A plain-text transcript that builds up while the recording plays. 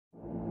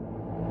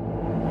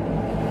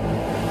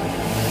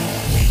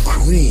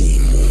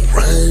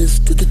rise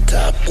to the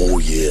top. Oh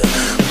yeah.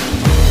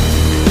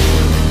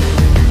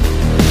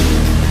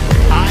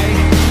 I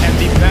am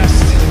the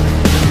best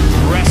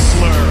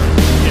wrestler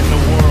in the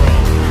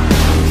world.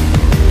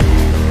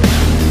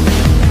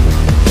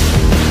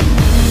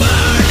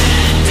 Burn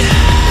it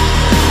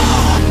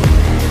down!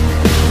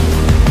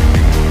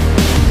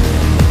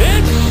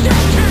 It's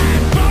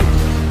showtime,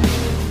 folks!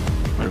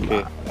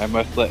 Okay, I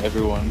must let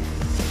everyone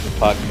the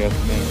podcast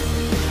know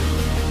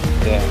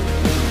that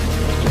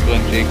Mr.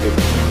 Glenn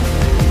Jacobs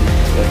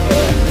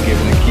has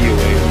given the key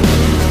away.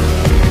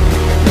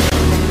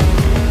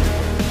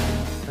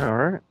 All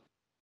right.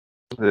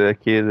 The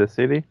key of the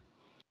city.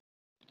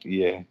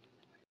 Yeah.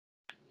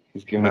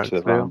 He's giving it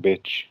to the wrong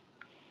bitch.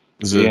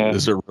 Is Yeah.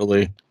 it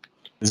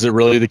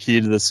really the key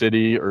to the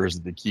city, or is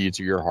it the key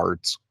to your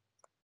hearts?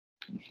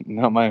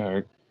 Not my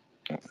heart.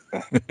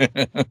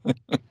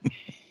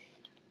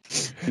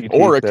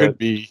 Or it could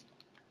be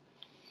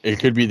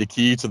the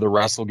key to the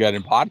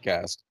WrestleGeddon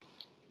podcast.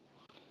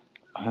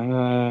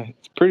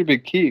 It's a pretty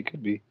big key. It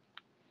could be.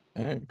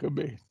 Yeah, it could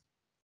be.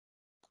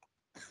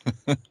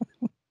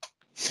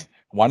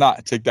 Why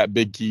not take that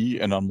big key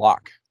and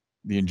unlock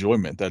the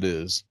enjoyment that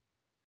is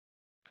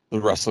the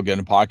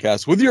WrestleGeddon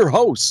podcast with your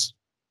hosts,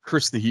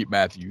 Chris the Heat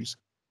Matthews,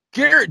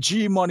 Garrett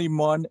G Money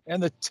Munn,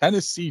 and the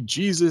Tennessee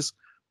Jesus,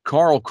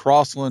 Carl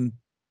Crossland.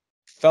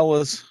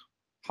 Fellas,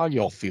 how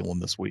y'all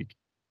feeling this week?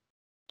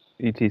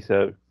 ET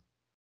sucks.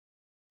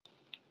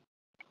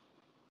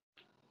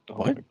 Oh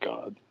What? my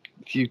god.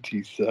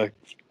 QT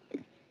sucks.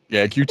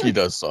 Yeah, QT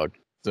does suck.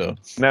 So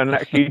No,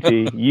 not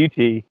QT. UT.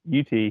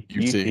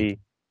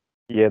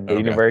 Yeah, the Okay.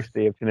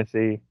 University of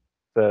Tennessee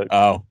sucks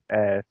oh,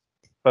 ass.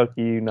 Fuck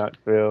you,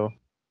 Knoxville,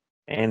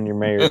 and your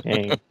mayor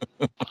King.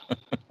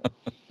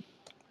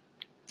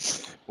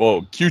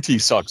 well,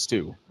 QT sucks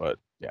too, but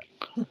yeah.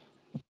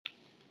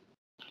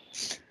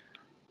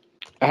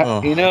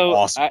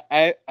 Awesome.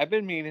 I've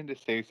been meaning to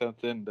say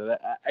something that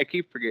I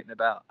keep forgetting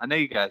about. I know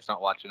you guys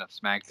don't watch enough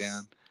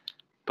SmackDown,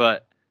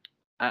 but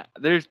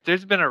there's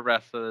been a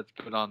wrestler that's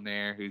put on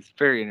there who's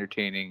very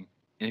entertaining.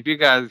 And if you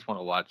guys want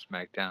to watch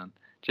SmackDown,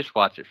 just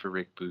watch it for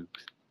Rick Boogs.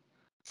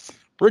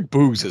 Rick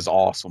Boogs is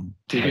awesome.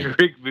 Dude,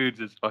 Rick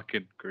Boogs is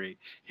fucking great.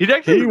 He's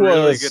actually a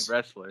really good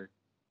wrestler.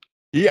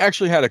 He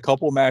actually had a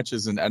couple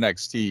matches in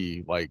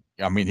NXT. Like,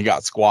 I mean, he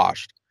got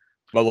squashed,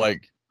 but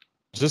like,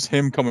 just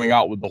him coming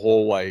out with the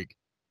whole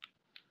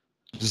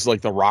just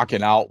like the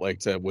rocking out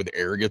with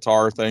air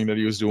guitar thing that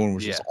he was doing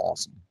was just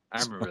awesome.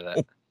 I remember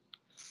that.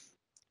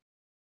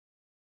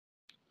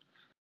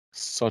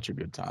 Such a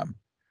good time.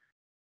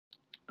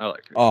 I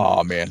like Rick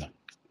Oh Boogs. man,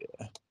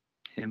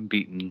 Him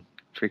beating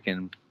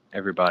freaking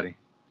everybody.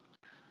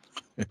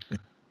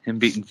 Him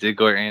beating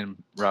Ziggler and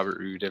Robert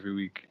Roode every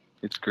week.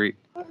 It's great.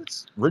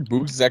 Rick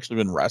Boogs has actually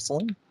been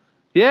wrestling.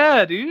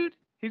 Yeah, dude.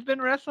 He's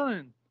been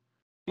wrestling.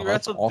 He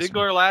that's wrestled awesome.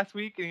 Ziggler last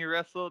week, and he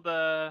wrestled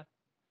Robert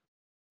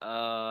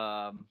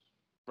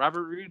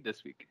Roode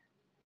this week.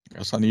 I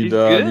guess I need He's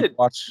to good.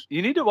 watch.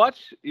 You need to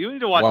watch. You need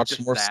to watch Watch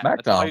just more that.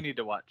 That's all SmackDown. you need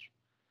to watch.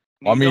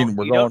 I mean,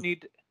 you don't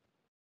need.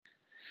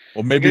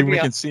 Well, maybe You're gonna we be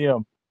can out- see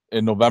him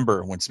in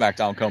November when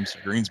SmackDown comes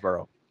to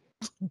Greensboro.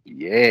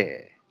 Yeah.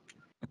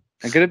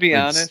 I'm gonna be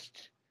It's-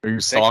 honest. We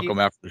can stalk Becky- him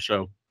after the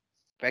show.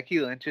 Becky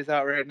Lynch is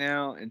out right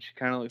now, and she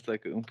kind of looks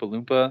like a Oompa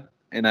Loompa,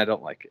 and I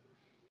don't like it.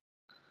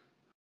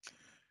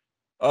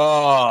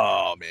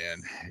 Oh man,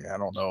 yeah, I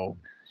don't know.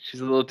 She's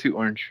a little too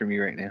orange for me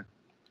right now.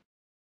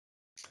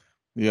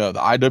 Yeah, the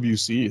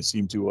IWC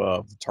seemed to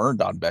have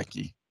turned on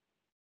Becky.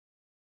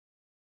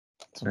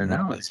 So I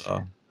know.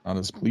 not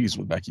as pleased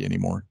with Becky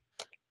anymore.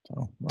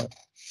 So, but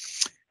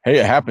hey,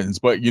 it happens.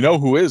 But you know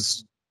who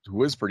is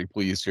pretty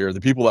pleased here?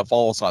 The people that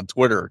follow us on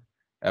Twitter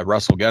at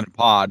WrestleGeddon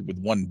Pod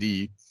with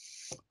 1D,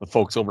 the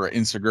folks over at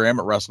Instagram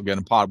at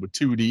WrestleGeddon Pod with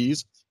 2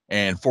 Ds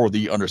and for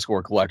the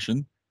 _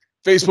 collection.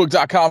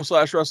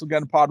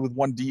 Facebook.com/WrestleGeddon Pod with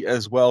 1D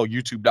as well.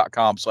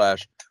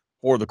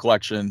 YouTube.com/for the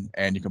collection.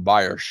 And you can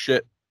buy our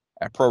shit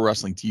at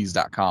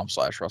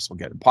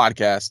ProWrestlingTees.com/WrestleGeddon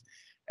Podcast.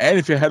 And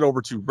if you head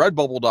over to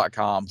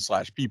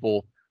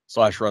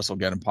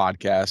Redbubble.com/people/WrestleGeddon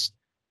Podcast,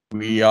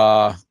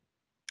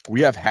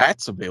 we have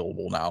hats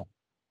available now.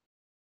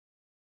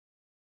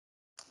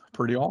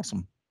 Pretty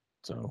awesome.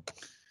 So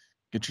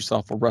get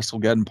yourself a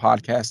WrestleGeddon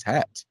Podcast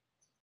hat.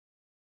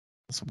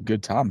 Some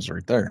good times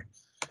right there.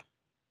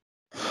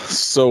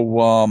 So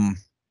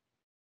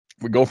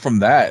we go from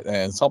that,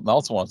 and something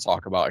else I want to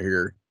talk about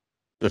here.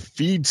 The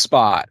Feed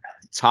Spot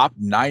Top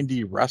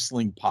 90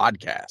 Wrestling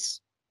Podcasts.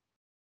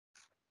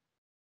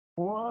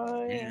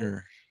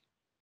 What?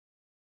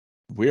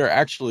 We are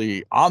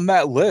actually on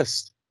that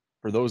list,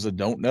 for those that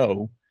don't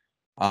know,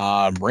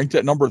 ranked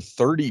at number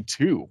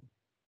 32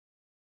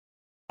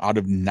 out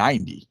of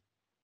 90,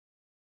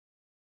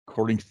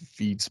 according to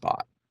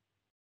FeedSpot.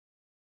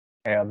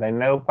 Yeah, they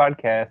know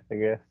podcast, I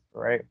guess,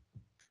 right?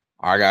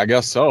 I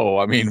guess so.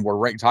 I mean, we're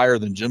ranked higher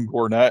than Jim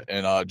Cornette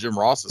and Jim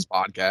Ross's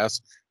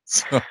podcast.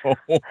 So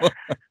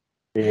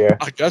Yeah.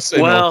 I guess they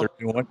know Well, what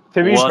they're doing.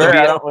 To be Well, fair, to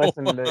I be- don't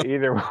listen to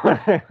either one.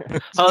 I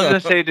was gonna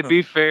say, to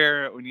be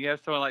fair, when you have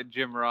someone like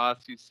Jim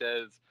Ross who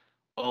says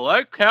Well,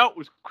 that count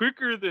was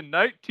quicker than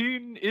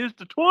 19 is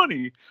to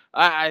 20.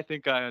 I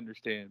think I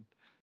understand.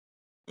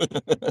 I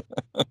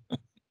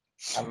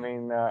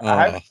mean,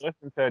 I haven't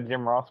listened to a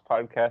Jim Ross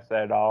podcast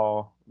at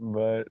all,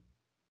 but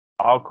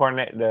all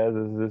Cornette does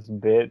is this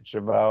bitch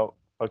about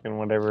fucking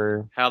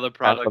whatever. How the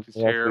product is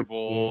Last week,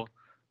 terrible.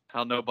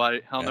 How no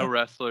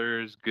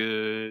wrestler is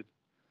good.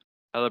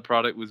 How the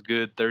product was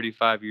good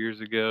 35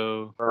 years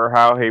ago. Or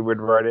how he would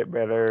write it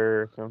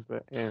better or something.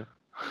 Yeah.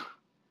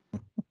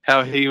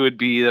 How he would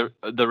be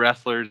the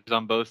wrestlers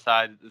on both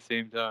sides at the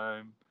same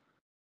time.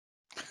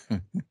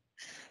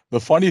 The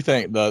funny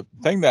thing, the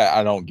thing that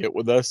I don't get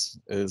with this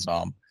is,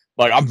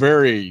 like, I'm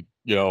very,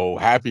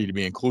 happy to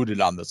be included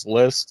on this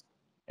list,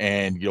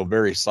 and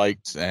very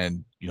psyched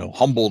and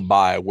humbled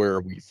by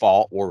where we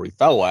fell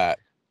at.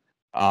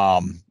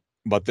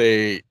 But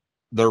their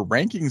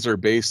rankings are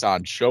based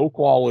on show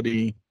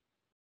quality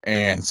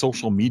and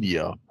social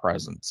media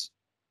presence.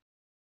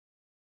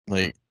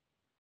 Like,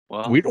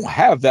 well, we don't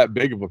have that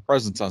big of a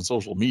presence on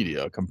social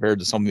media compared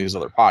to some of these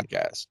other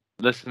podcasts.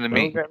 Listen to We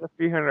me. got a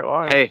few hundred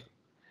likes. Hey,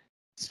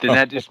 then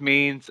that just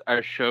means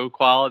our show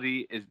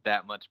quality is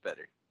that much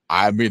better.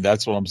 I mean,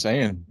 that's what I'm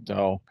saying.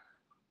 But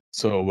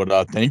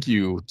thank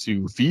you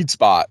to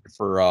FeedSpot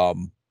for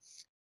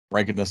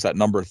ranking us at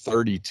number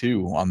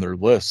 32 on their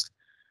list.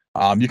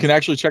 You can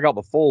actually check out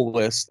the full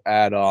list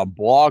at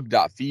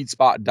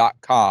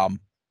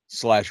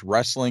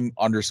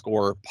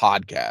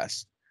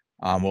blog.feedspot.com/wrestling_podcast.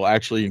 We'll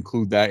actually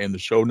include that in the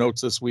show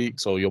notes this week,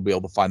 so you'll be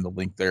able to find the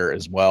link there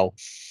as well.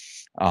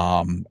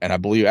 And I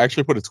believe I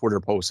actually put a Twitter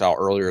post out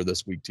earlier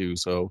this week too.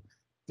 So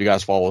if you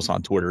guys follow us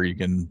on Twitter, you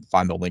can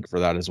find the link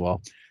for that as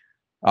well.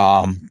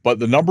 But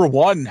the number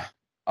one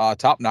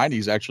top 90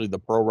 is actually the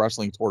Pro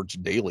Wrestling Torch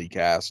Daily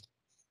Cast,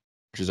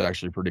 which is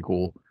actually pretty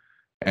cool.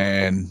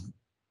 And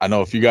I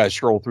know if you guys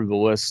scroll through the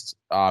list,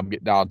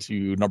 get down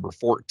to number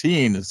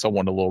 14, is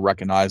someone a little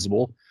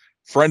recognizable.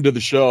 Friend of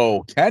the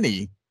show,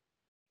 Kenny,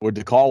 would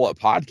the Call Up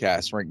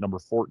Podcast ranked number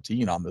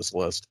 14 on this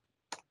list.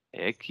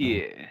 Heck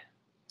yeah.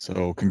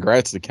 So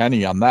congrats to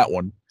Kenny on that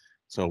one.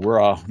 So we're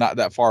not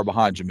that far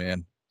behind you,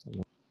 man.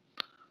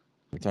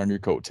 It's on your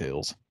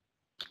coattails.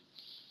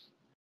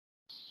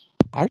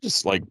 I was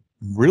just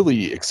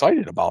really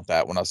excited about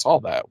that when I saw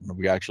that, when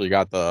we actually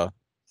got the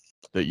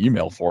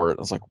email for it.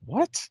 I was like,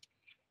 what?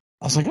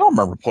 I was like, I don't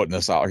remember putting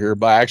this out here,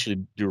 but I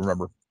actually do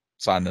remember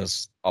signing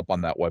this up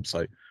on that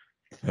website.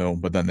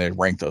 But then they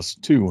ranked us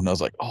too, and I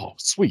was like, oh,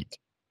 sweet.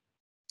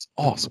 It's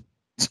awesome.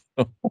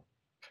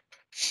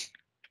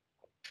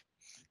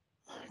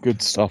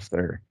 Good stuff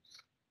there.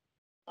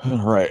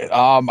 All right.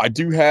 I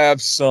do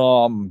have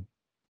some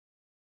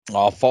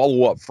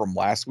follow-up from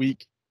last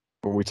week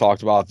where we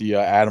talked about the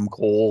Adam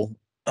Cole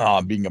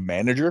being a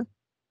manager.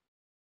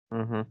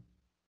 Mm-hmm.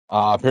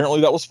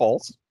 Apparently that was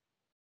false.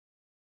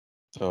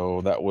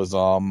 So that was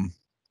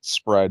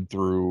spread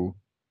through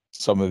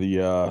some of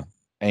the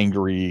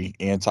angry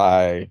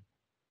anti-AEW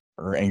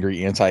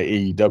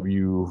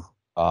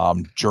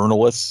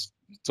journalists,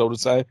 so to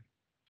say.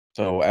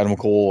 So Adam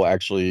Cole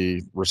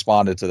actually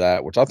responded to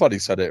that, which I thought he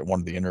said it in one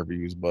of the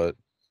interviews, but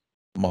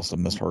must have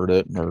misheard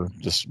it or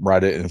just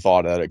read it and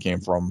thought that it came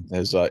from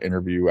his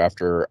interview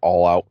after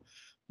All Out.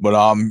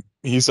 But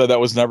he said that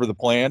was never the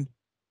plan.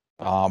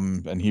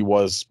 And he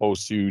was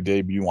supposed to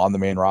debut on the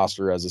main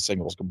roster as a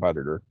singles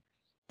competitor.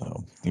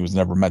 So he was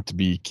never meant to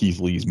be Keith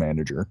Lee's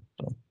manager.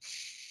 So.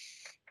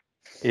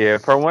 Yeah,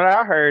 from what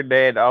I heard,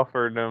 they had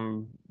offered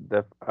him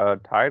the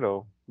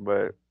title,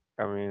 but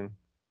I mean,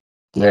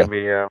 Yeah.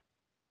 maybe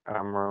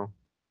I'm wrong.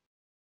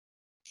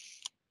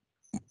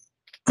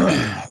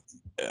 Yeah,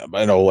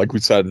 but I know, like we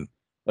said,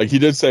 he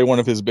did say one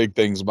of his big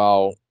things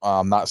about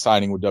not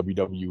signing with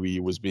WWE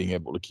was being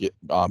able to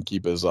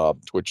keep his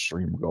Twitch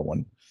stream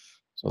going.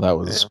 So that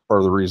was one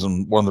of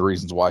the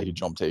reasons why he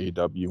jumped to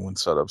AEW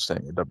instead of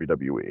staying at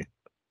WWE.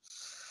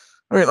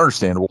 I mean,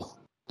 understandable.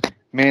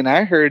 Man,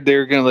 I heard they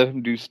were going to let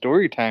him do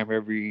story time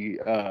every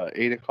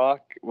 8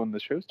 o'clock when the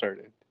show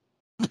started.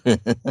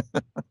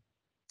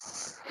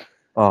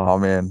 Oh,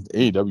 man.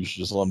 AEW should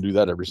just let him do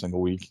that every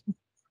single week.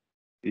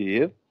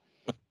 Yep.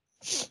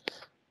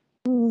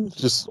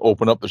 Just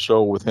open up the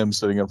show with him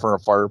sitting in front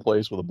of a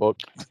fireplace with a book.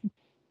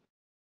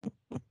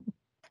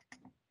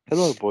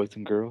 Hello, boys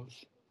and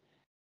girls.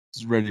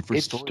 He's ready for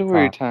It's story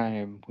story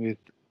time. time with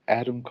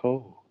Adam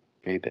Cole,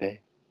 baby.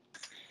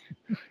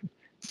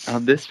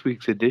 On this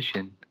week's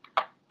edition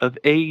of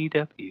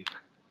AEW.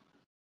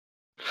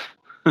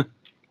 A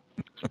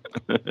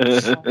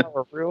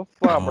real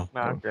slobber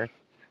knocker.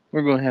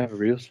 We're going to have a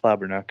real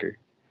slobber knocker.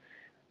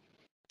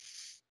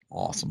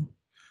 Awesome.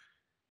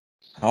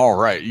 All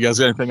right. You guys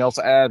got anything else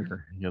to add,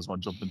 or you guys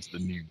want to jump into the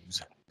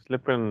news?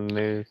 Slipping the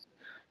news.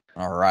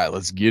 All right.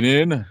 Let's get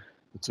in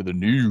to the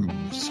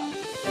news.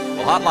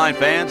 Well, Hotline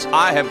fans,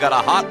 I have got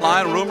a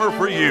hotline rumor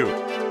for you.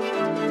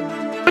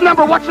 The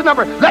number, what's the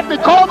number? Let me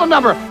call the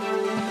number.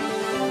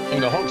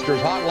 In the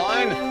Hulkster's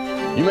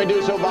hotline, you may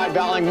do so by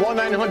dialing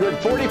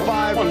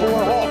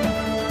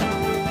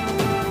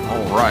 1-945-4HULK.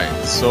 All right.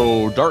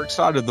 So Dark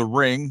Side of the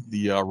Ring,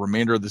 the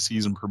remainder of the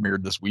season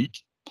premiered this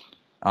week.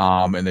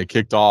 And they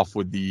kicked off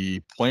with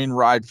the plane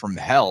ride from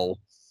hell,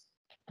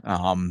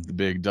 the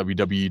big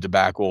WWE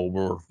debacle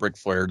where Ric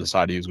Flair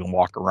decided he was going to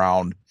walk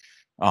around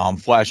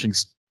flashing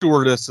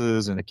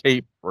stewardesses in a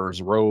cape or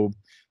his robe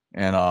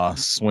and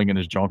swinging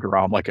his junk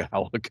around like a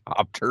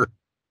helicopter.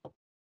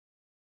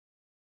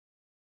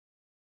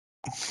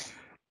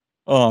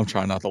 Oh, I'm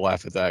trying not to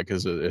laugh at that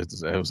because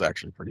it was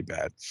actually pretty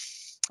bad.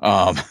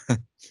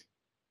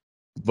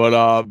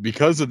 But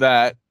because of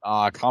that,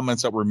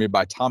 comments that were made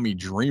by Tommy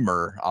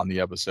Dreamer on the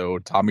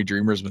episode, Tommy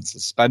Dreamer has been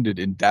suspended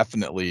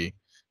indefinitely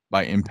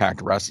by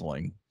Impact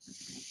Wrestling.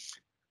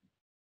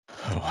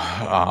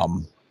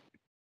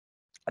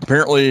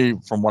 Apparently,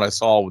 from what I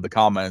saw with the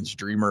comments,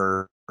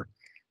 Dreamer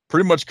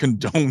pretty much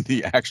condoned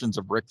the actions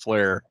of Ric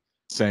Flair,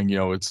 saying,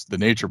 it's the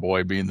Nature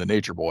Boy being the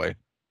Nature Boy.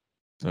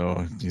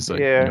 So he's like,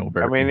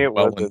 very it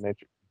was a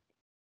nature.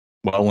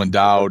 Well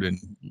endowed, and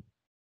you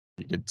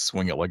could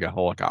swing it like a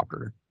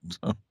helicopter.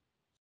 So.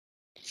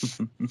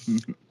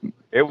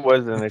 It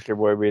was a Nature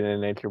Boy being a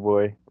Nature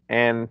Boy,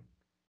 and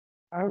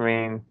I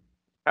mean,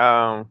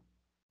 from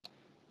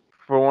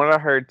what I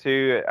heard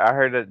too, I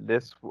heard that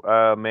this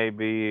may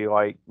be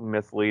like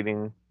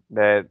misleading,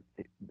 that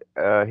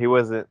he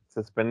wasn't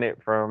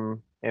suspended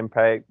from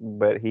Impact,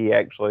 but he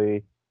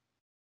actually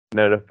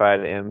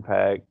notified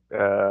Impact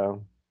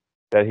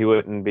that he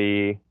wouldn't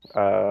be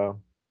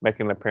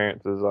making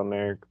appearances on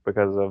there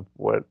because of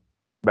what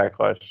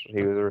backlash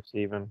he was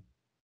receiving.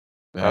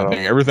 Yeah, I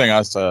think everything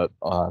I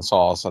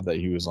saw said that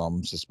he was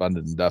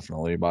suspended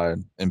indefinitely by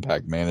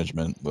Impact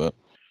management, but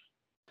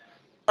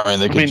I mean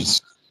they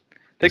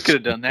could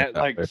have done that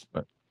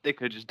they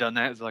could have just done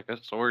that as like a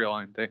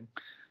storyline thing,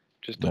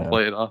 just to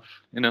play it off,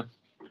 Yeah.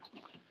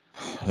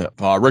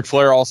 Ric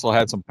Flair also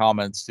had some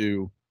comments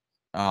too.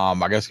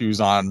 I guess he was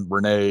on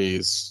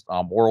Renee's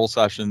oral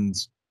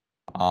sessions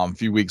a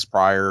few weeks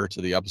prior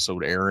to the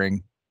episode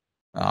airing.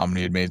 And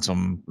he had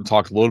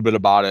talked a little bit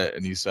about it,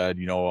 and he said,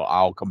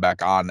 I'll come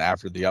back on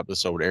after the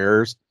episode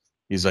airs.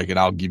 He's like, and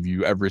I'll give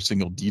you every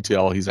single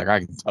detail. He's like, I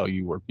can tell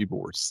you where people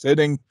were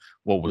sitting,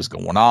 what was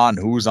going on,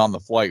 who was on the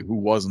flight, who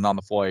wasn't on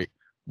the flight,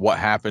 what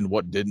happened,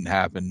 what didn't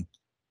happen.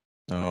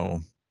 So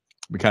it'll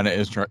be kind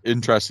of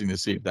interesting to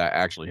see if that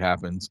actually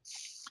happens.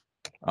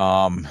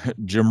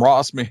 Jim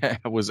Ross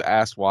was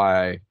asked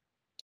why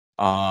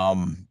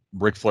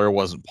Ric Flair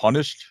wasn't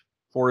punished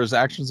for his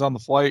actions on the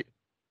flight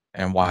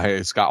and why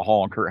Scott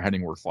Hall and Curt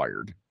Hennig were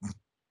fired.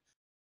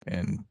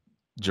 And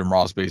Jim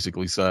Ross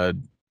basically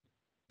said,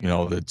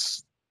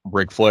 that's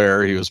Ric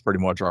Flair. He was pretty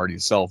much already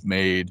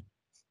self-made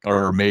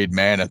or made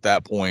man at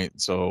that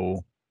point.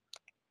 So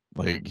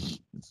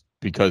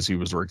because he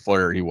was Ric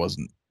Flair, there was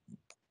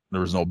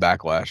no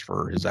backlash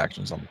for his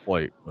actions on the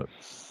flight, but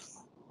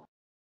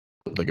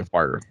they could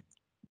fire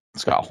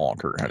Scott Hall and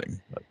Curt Hennig.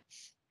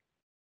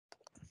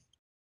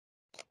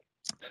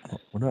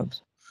 But what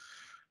else?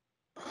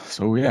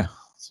 So yeah,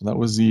 so that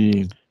was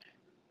the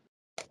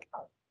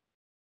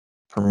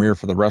premiere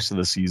for the rest of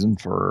the season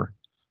for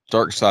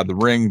Dark Side of the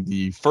Ring.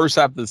 The first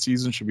half of the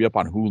season should be up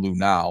on Hulu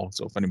now.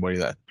 So if anybody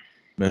that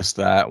missed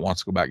that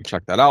wants to go back and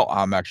check that out,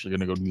 I'm actually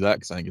going to go do that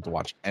because I didn't get to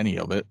watch any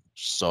of it.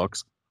 Which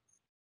sucks.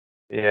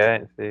 Yeah, I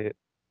didn't see it.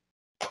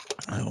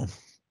 I know.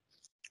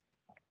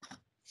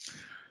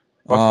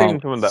 I've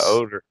seen some of the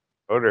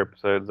older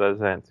episodes. I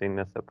just haven't seen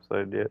this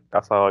episode yet.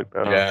 I saw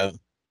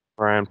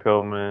Brian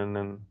Pillman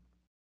and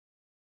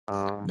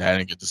I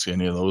didn't get to see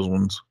any of those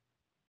ones.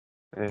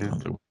 Yeah. I'll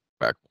go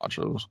back and watch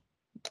those.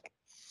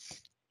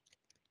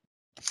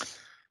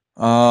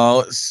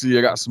 Let's see.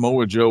 I got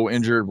Samoa Joe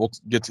injured. We'll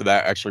get to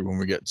that actually when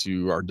we get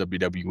to our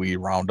WWE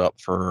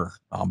roundup for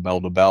Bell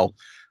to Bell.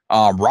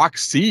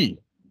 Roxy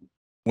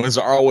wins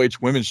the ROH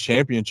Women's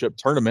Championship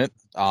tournament,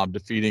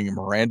 defeating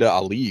Miranda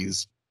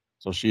Aliz.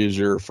 So she is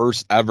your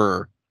first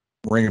ever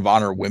Ring of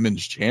Honor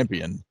Women's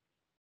Champion.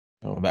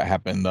 So that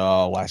happened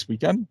last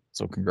weekend.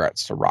 So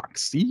congrats to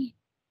Roxy.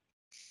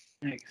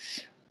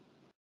 Thanks.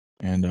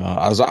 And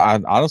I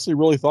honestly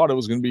really thought it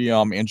was going to be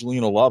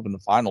Angelina Love in the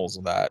finals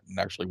of that and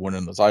actually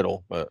winning the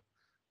title, but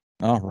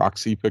no,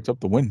 Roxy picked up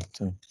the win.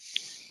 So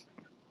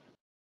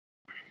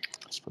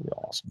that's pretty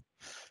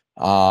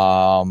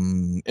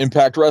awesome.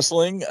 Impact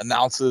Wrestling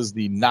announces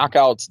the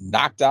Knockouts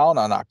Knockdown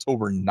on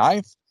October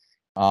 9th.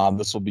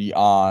 This will be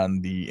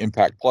on the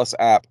Impact Plus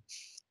app.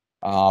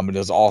 It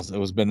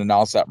has been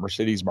announced that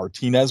Mercedes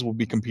Martinez will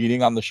be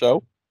competing on the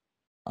show.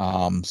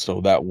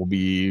 So that will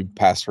be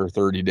past her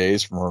 30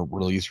 days from her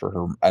release for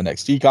her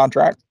NXT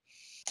contract.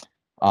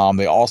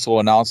 They also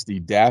announced the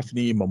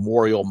Daphne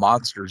Memorial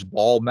Monsters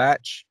Ball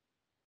match,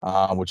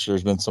 which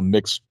there's been some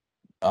mixed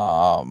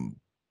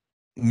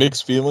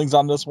feelings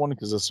on this one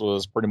because this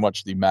was pretty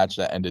much the match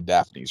that ended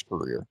Daphne's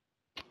career.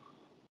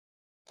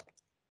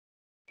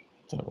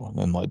 So, and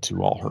then led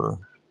to all her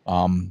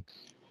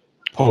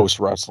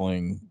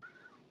post-wrestling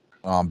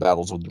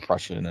battles with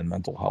depression and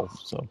mental health.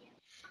 So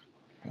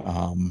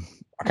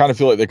I kind of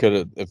feel like they could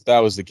have, if that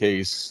was the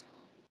case,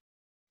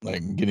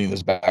 like getting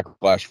this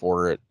backlash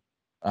for it,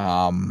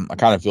 I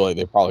kind of feel like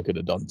they probably could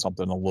have done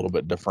something a little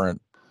bit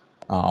different.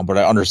 But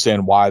I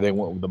understand why they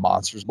went with the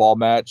Monsters Ball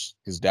match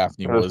because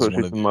Daphne That's was what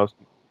one she's of the the most.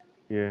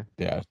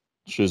 Yeah,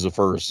 she was the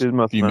first she's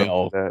most known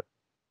female. for that.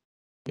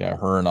 Yeah,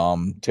 her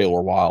and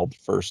Taylor Wilde,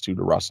 first two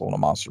to wrestle in a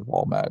Monsters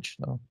Ball match.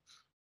 So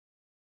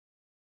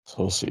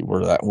we'll see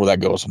where that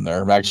goes from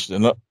there. I'm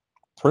actually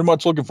pretty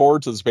much looking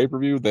forward to this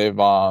pay-per-view. They've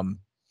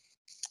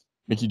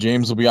Mickey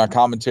James will be on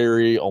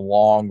commentary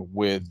along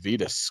with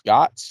Vita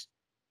Scott,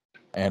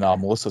 and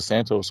Melissa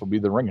Santos will be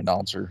the ring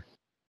announcer.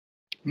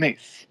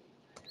 Nice.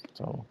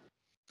 So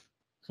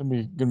it's gonna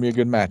be a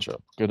good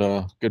matchup.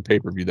 Good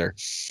pay-per-view there.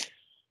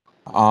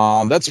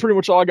 That's pretty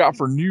much all I got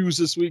for news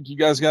this week. You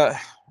guys got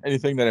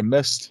anything that I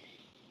missed?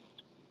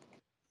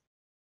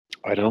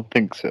 I don't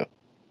think so.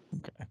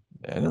 Okay.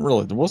 And there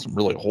wasn't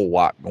really a whole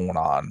lot going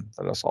on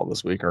that I saw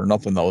this week, or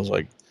nothing that was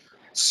like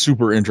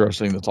super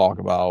interesting to talk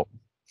about.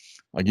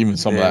 Like even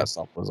some of that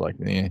stuff was like,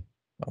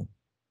 So.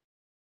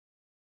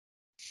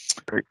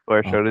 Ric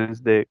Flair showed his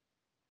dick.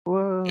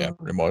 Whoa. Yeah,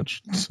 pretty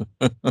much.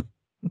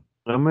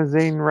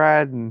 Limousine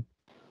riding,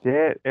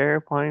 jet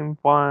airplane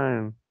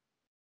flying,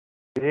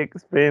 dick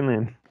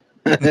spinning.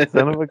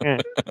 Son of a gun.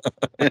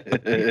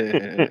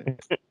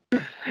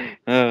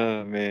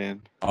 Oh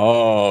man.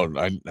 Oh,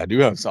 I do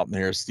have something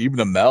here. Stephen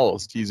Amell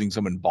is teasing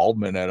some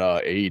involvement at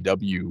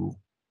AEW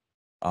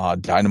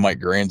Dynamite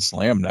Grand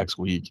Slam next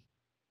week.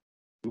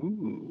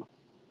 Ooh.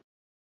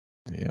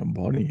 Yeah,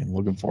 buddy. I'm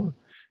looking forward.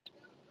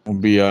 I'll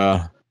be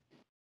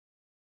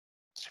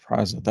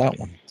surprised at that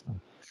one.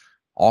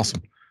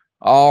 Awesome.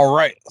 All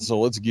right, so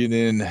let's get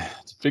in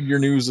to figure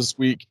news this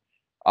week.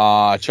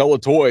 Chella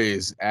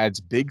Toys adds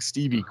Big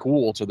Stevie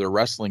Cool to their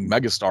Wrestling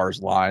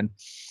Megastars line.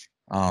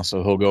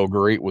 So he'll go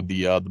great with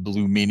the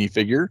blue mini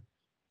figure.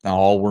 Now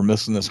all we're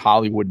missing is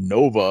Hollywood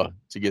Nova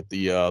to get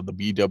the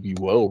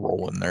BWO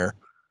rolling there.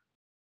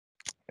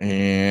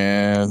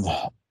 And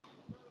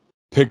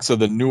pics of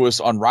the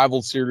newest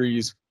Unrivaled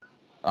series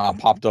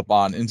popped up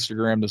on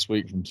Instagram this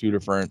week from two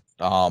different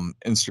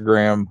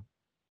Instagram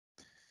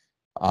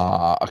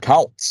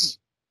accounts.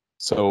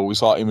 So we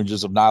saw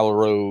images of Nyla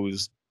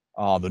Rose,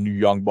 the new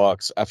Young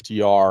Bucks,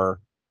 FTR,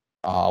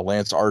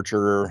 Lance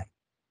Archer,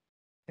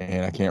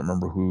 and I can't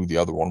remember who the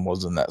other one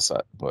was in that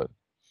set, but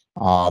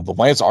the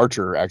Lance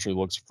Archer actually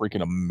looks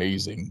freaking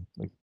amazing.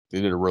 Like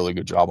they did a really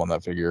good job on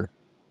that figure.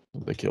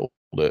 They killed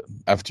it.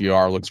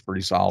 FTR looks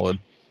pretty solid.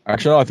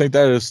 Actually, no, I think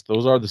those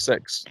are the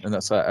six in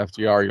that set: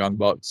 FTR, Young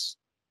Bucks,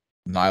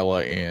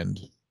 Nyla, and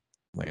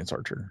Lance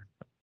Archer.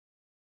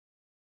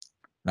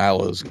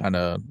 Nyla's kind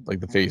of like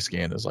the face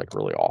scan is like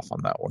really off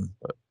on that one,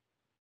 but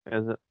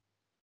Is it?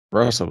 the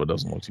rest of it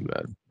doesn't look too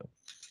bad.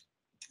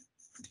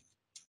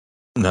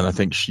 And then I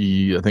think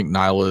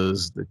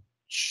Nyla's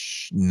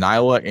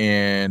Nyla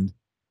and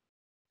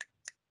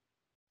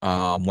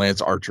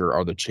Lance Archer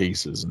are the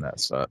chases in that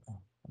set.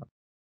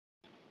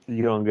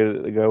 You gonna get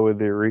it to go with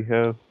the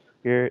Riho,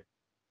 Garrett?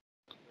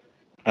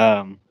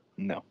 No,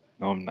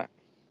 I'm not.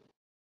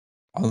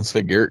 I was gonna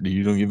say, Garrett,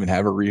 you don't even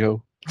have a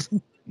Riho?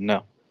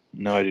 No,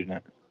 I do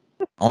not.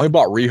 I only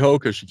bought Riho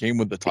because she came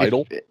with the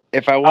title.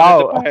 If I wanted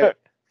to buy it,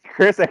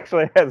 Chris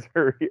actually has a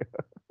Riho.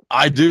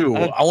 I do.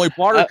 I only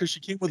bought her because she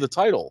came with the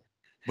title.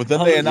 But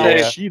then they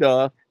announced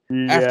Sheeta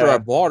after I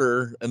bought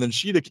her, and then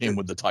Sheeta came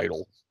with the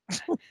title.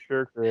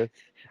 Sure, Chris.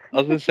 I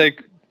was gonna say,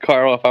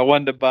 Carl, if I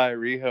wanted to buy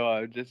Riho,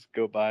 I would just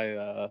go buy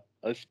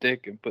a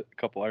stick and put a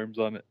couple arms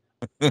on it.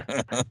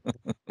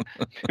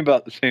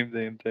 About the same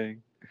damn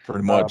thing.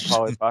 Pretty much.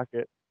 Polly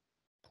Pocket.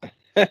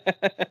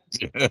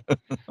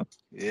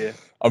 Yeah.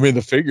 I mean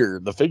the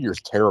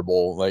figure's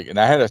terrible. Like, and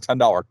I had a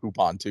 $10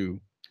 coupon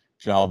too.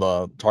 You know,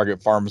 the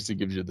Target Pharmacy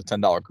gives you the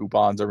 $10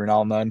 coupons every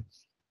now and then.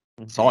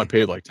 So I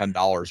paid like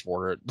 $10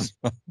 for it.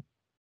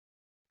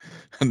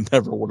 I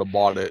never would have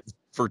bought it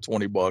for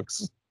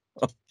 $20.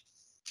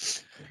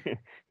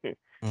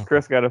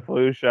 Chris got a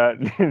flu shot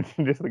just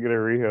to get a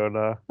Riho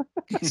now.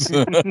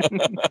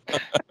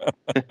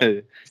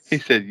 He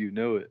said, "You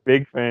know it."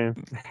 Big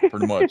fan.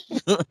 Pretty much.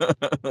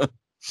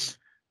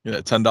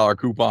 Yeah, $10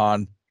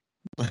 coupon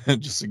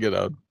just to get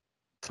a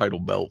title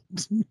belt.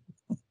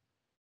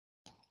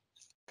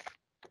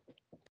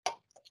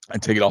 I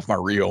take it off my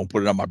Rio and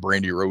put it on my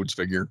Brandy Rhodes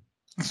figure.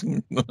 He's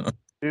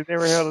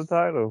never held a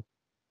title.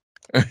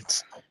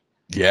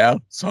 Yeah,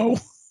 so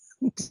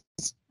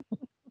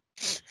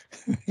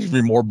it'd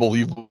be more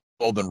believable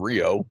than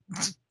Rio.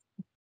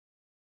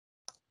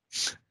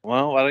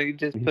 Well, why don't you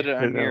just put it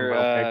on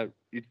your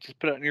you just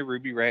put it on your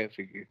Ruby Riot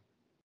figure?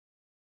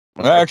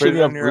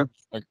 Actually, I can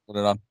put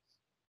it on.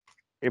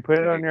 You put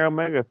it on your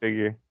Omega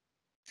figure.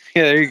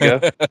 Yeah, there you go.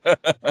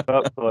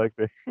 Belt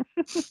selector.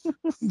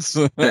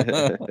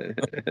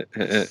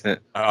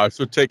 I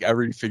should take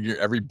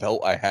every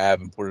belt I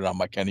have and put it on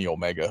my Kenny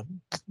Omega.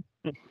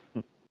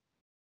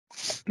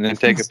 And then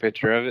take a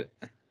picture of it.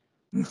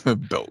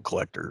 Belt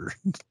collector.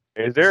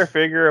 Is there a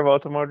figure of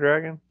Ultimo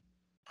Dragon?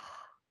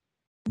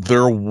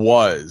 There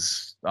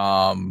was.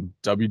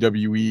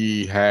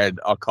 WWE had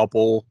a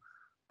couple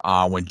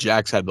when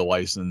Jax had the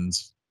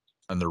license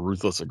and the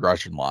Ruthless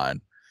Aggression line.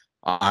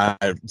 I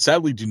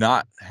sadly do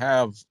not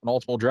have an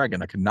Ultimo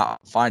Dragon. I could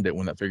not find it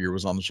when that figure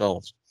was on the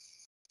shelves.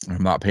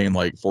 I'm not paying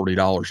like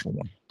 $40 for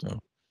one. So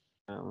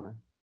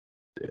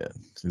yeah,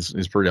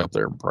 it's pretty up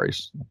there in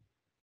price.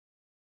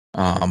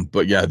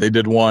 But yeah, they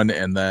did one,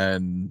 and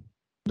then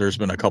there's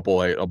been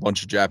a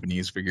bunch of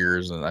Japanese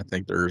figures, and I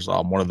think there's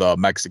one of the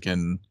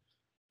Mexican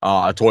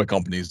toy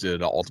companies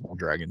did Ultimate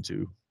Dragon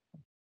too.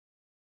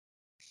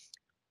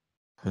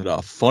 And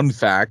a fun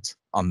fact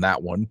on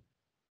that one,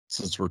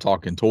 since we're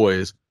talking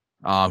toys,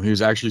 he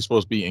was actually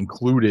supposed to be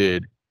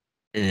included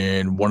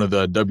in one of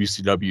the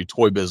WCW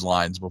Toy Biz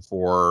lines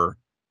before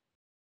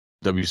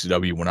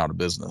WCW went out of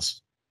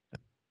business.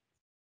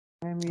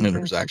 And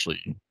there's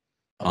actually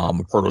a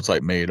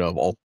prototype made of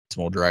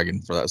Ultimate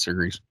Dragon for that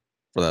series,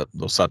 for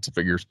those sets of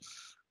figures.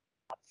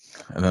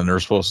 And then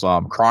there's supposed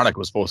to, Chronic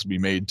was supposed to be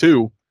made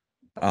too,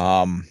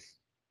 but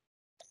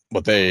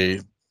they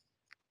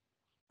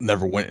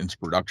never went into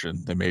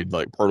production. They made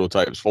like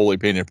prototypes, fully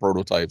painted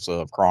prototypes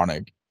of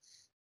Chronic.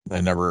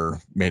 They never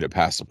made it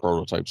past the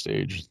prototype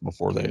stage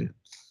before the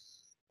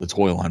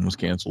toy line was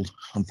canceled.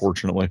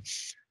 Unfortunately,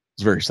 it's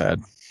very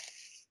sad.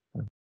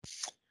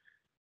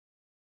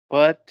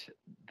 What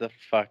the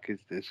fuck is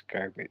this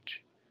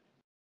garbage?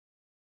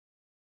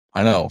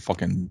 I know,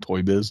 fucking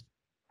Toy Biz.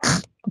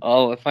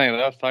 Oh, that's not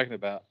what I was talking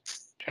about.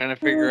 Trying to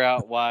figure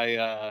out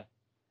why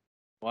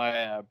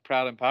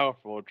Proud and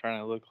Powerful are trying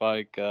to look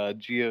like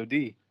God.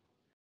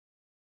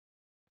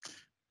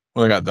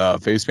 Well, I got the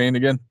face paint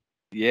again.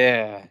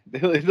 Yeah,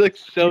 it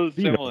looks so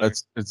similar.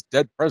 It's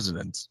dead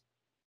presidents.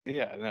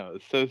 Yeah, no,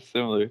 it's so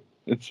similar.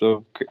 It's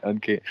so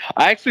uncanny.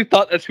 I actually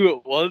thought that's who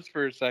it was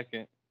for a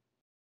second.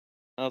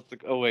 I was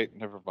like, oh wait,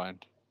 never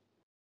mind.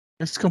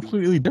 It's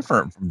completely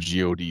different from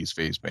GOD's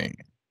face paint.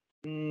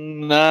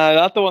 Nah,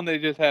 not the one they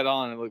just had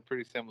on. It looked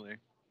pretty similar.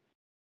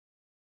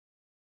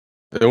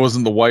 It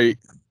wasn't the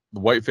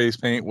white face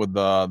paint with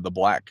the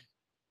black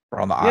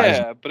around the eyes.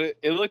 Yeah, but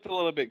it looked a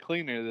little bit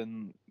cleaner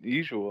than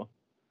usual.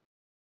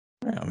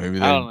 Yeah, maybe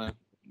I don't know.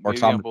 Or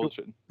Maybe I'm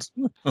bullshitting.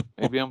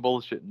 Maybe I'm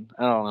bullshitting.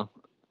 I don't know.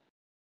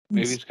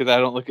 Maybe it's because I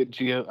don't look at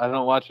I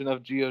don't watch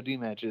enough God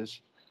matches.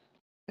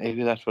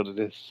 Maybe that's what it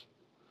is.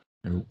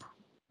 Nope.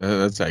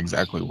 That's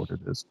exactly what it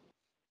is.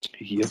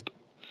 Yep.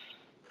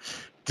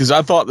 Because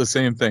I thought the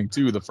same thing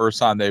too. The first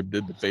time they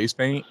did the face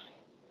paint,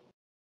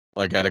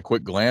 like at a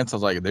quick glance, I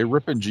was like, are they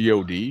ripping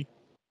God?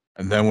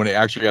 And then when they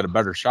actually got a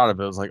better shot of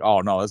it, I was like,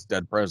 oh no, that's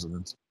dead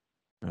presidents.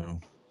 So,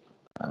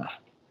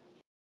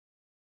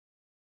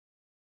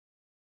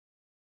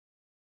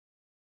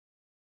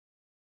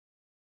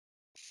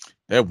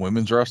 they have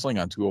women's wrestling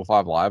on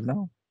 205 Live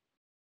now?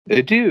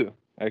 They do,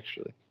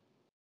 actually.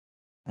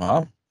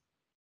 Wow.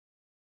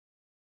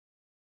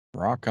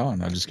 Rock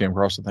on. I just came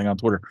across the thing on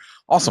Twitter.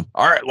 Awesome.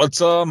 All right,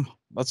 that's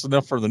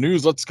enough for the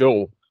news. Let's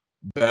go.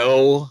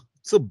 Bell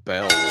to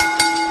bell.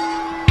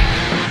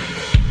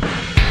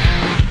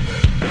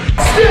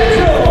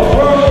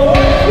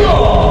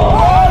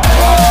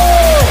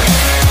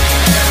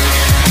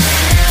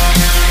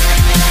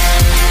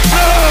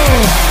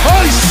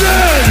 I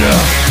said,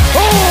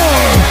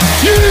 are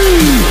you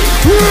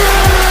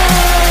ready?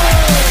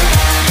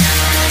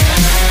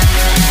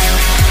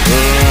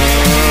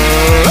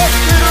 Let's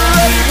get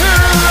ready to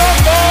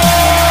rumble!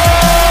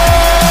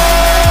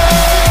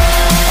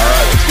 All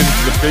right, let's get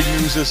into the big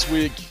news this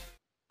week.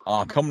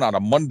 Coming out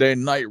of Monday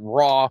Night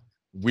Raw,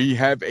 we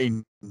have a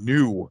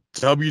new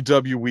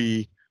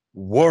WWE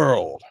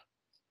World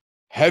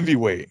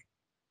Heavyweight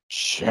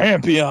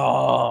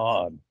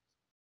Champion.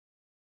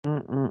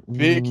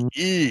 Big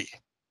E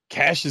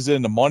cashes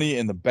in the Money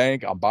in the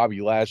Bank on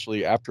Bobby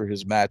Lashley after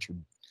his match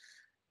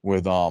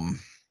with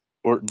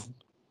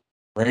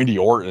Randy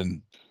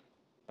Orton,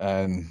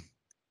 and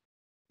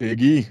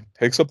Big E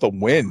picks up the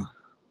win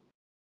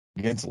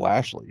against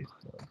Lashley.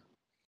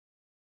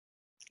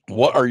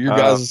 What are your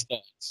guys'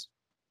 thoughts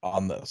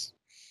on this?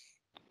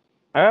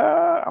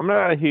 I'm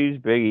not a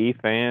huge Big E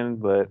fan,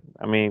 but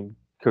I mean,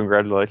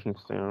 congratulations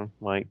to him.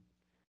 Like,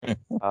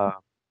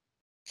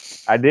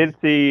 I did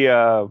see, it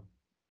was,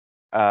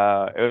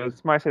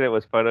 somebody said it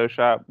was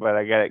Photoshop, but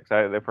I got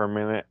excited there for a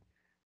minute.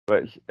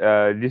 But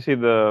did you see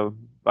the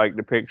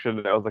picture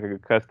that was like a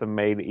custom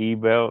made E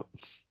belt?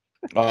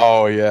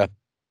 Oh yeah,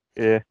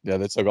 Yeah,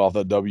 they took off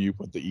the W,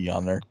 put the E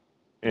on there.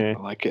 yeah.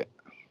 I like it.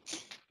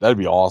 That'd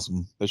be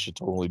awesome. They should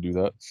totally do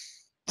that.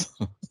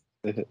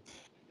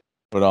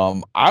 But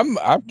I'm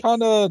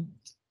kind of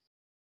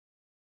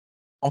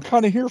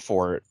here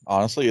for it.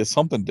 Honestly, it's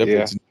something different.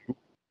 Yeah. It's new.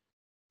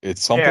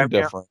 It's something Yeah,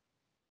 different.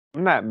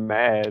 I'm not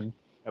mad,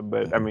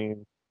 but I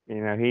mean,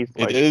 he's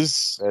like It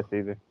is. best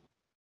either.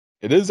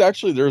 It is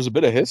actually. There's a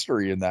bit of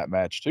history in that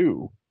match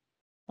too.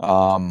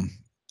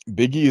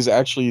 Big E is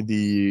actually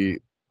the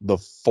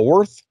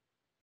fourth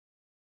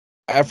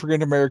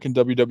African American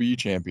WWE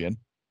champion,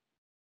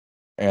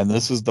 and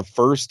this is the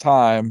first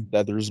time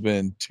that there's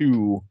been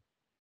two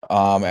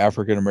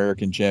African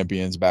American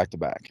champions back to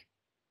back.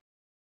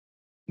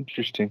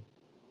 Interesting.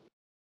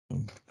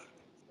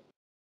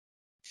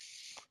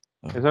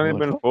 There's only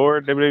been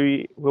 4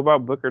 WWE. What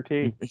about Booker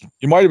T?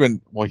 He might have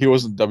been. Well, he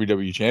wasn't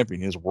WWE champion.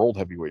 He was world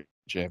heavyweight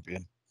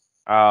champion.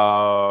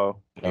 Oh,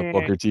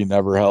 Booker T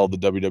never held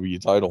the WWE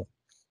title.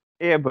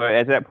 yeah, but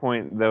at that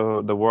point,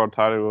 the world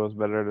title was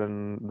better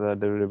than the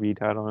WWE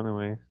title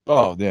anyway.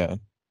 Oh yeah,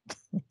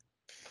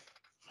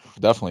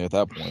 definitely at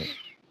that point.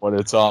 But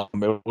it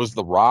was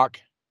The Rock,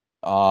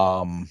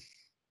 Kofi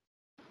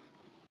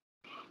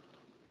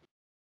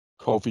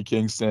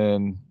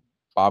Kingston,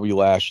 Bobby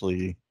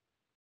Lashley,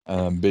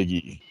 and Big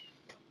E.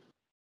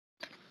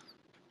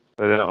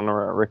 But they don't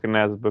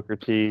recognize Booker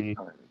T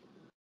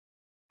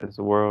as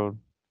the world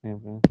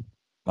champion.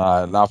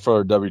 Not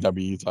for a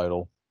WWE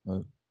title.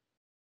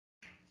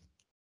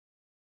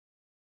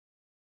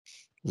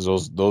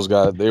 Those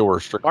guys, they were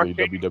strictly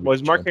WWE.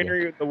 Was Mark champion.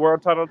 Henry the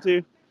world title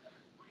too?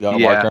 Yeah,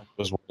 Yeah. Mark Henry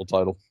was world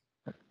title.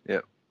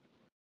 Yep.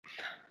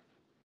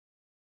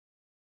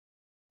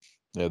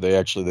 Yeah,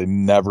 they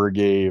never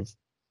gave.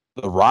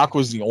 The Rock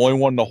was the only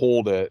one to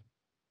hold it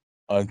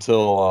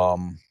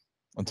until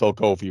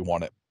Kofi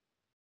won it.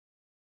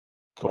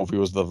 Kofi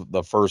was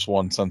the first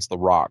one since The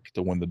Rock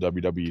to win the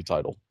WWE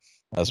title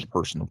as a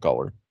person of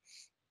color.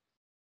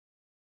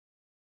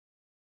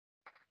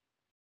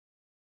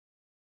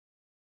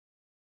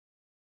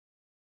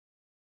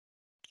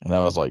 And that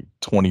was like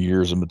 20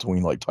 years in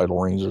between like title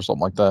reigns or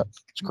something like that.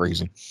 It's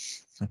crazy.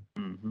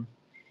 Mm-hmm.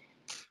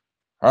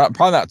 All right,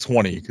 probably not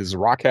 20 because The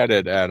Rock had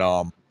it at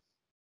it's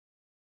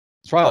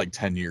probably like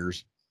 10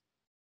 years.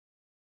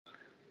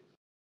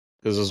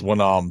 This is when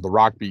The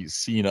Rock beat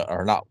Cena,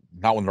 or not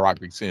when The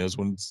Rock beat Cena, is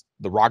when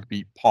The Rock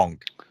beat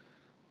Punk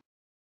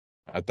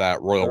at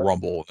that Royal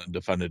Rumble and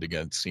defended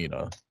against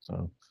Cena.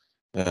 So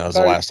that was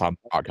the last time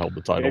The Rock held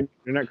the title.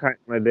 You're not counting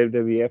the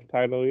WWF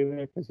title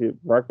either, because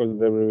Rock was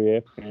the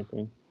WWF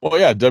champion. Well,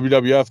 yeah,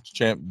 WWF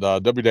champ. The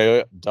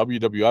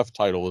WWF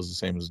title is the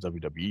same as the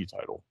WWE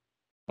title.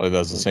 Like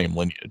that's the same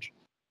lineage.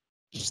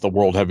 Just the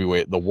world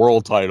heavyweight. The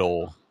world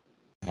title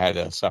had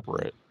a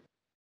separate.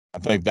 I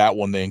think that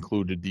one they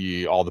included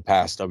all the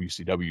past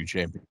WCW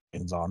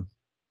champions on.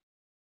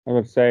 I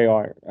would say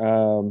like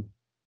Ron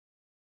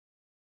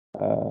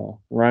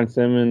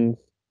Simmons,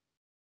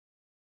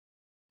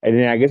 and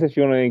then I guess if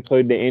you want to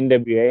include the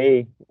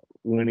NWA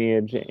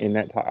lineage in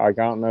that, like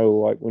I don't know,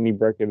 like when you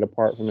break it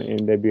apart from the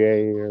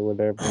NWA or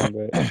whatever,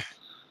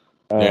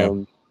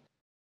 but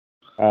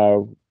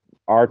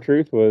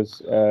R-Truth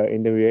was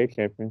NWA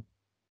champion.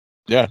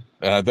 Yeah,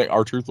 and I think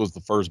R-Truth was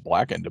the first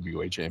black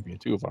NWA champion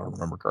too, if I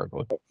remember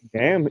correctly.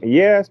 Damn,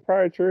 yeah, that's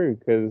probably true.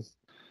 Because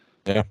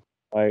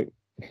like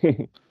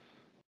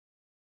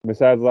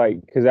besides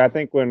because I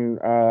think when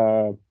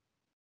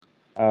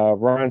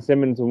Ron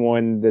Simmons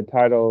won the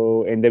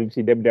title in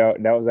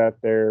WCW, that was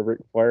after Ric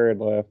Flair had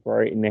left,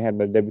 right? And they had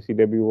the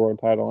WCW world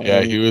title.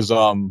 Yeah, he was the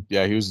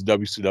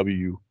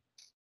WCW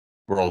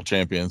world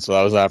champion. So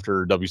that was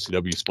after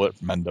WCW split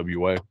from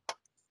NWA.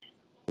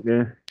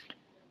 Yeah.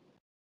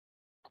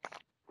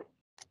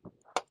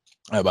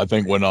 Yeah, but I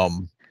think when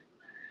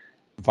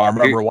if I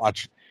remember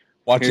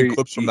watching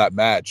clips from that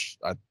match,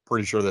 I'm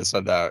pretty sure they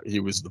said that he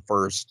was the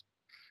first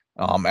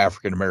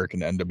African American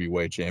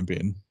NWA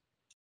champion.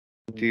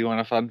 Do you want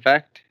a fun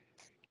fact?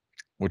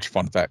 Which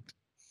fun fact?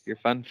 Your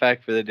fun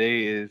fact for the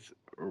day is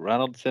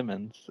Ronald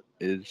Simmons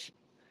is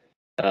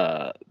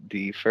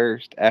the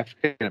first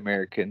African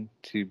American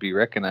to be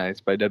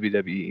recognized by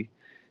WWE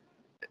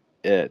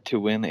to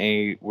win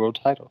a world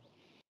title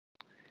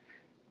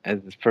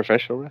as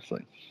professional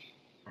wrestling.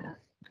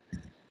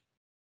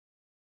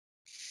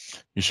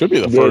 He should be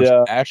the first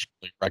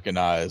nationally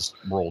recognized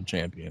world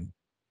champion.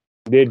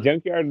 Did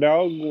Junkyard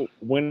Dog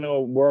win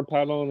a world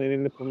title in any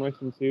of the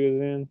promotions he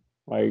was in?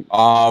 Like,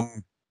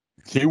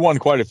 he won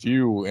quite a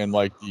few in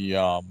like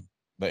the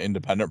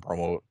independent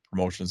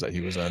promotions that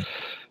he was in.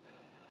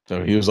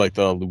 So he was like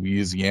the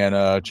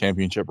Louisiana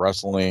Championship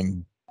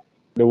Wrestling.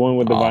 The one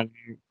with the Von.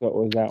 What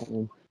was that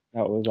one?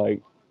 That was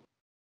like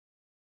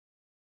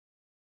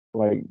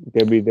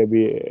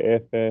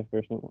WWFF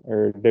or something,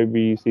 or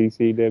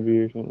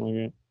WCCW or something like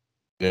that.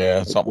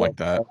 Yeah, something like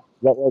that. Is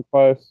that what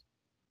close?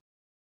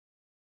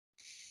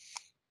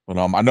 But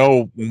I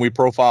know when we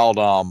profiled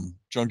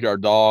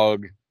Junkyard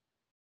Dog,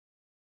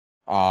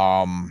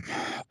 I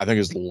think it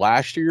was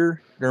last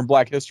year during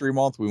Black History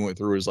Month, we went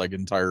through his like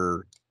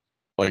entire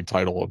like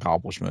title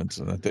accomplishments,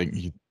 and I think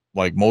he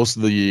like most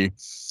of the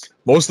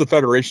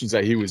federations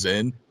that he was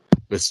in,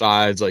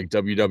 besides like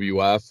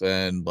WWF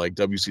and like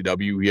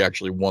WCW, he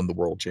actually won the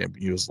world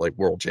champion. He was like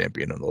world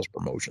champion in those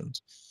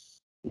promotions.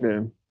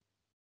 Yeah.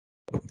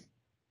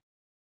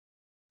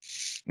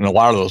 In a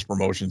lot of those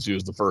promotions, he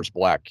was the first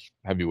black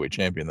heavyweight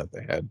champion that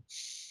they had.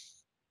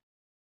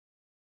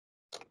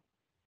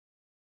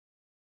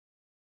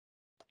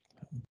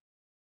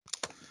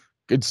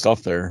 Good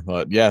stuff there.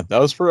 But yeah, that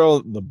was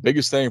for the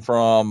biggest thing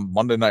from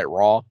Monday Night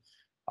Raw.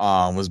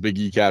 Was Big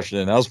E cashing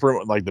in. That was pretty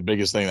much like the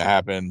biggest thing that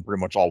happened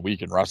pretty much all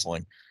week in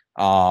wrestling.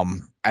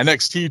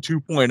 NXT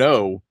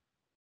 2.0.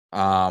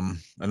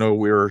 I know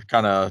we were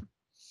kind of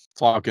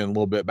talking a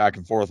little bit back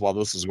and forth while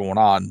this is going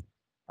on.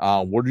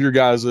 What are your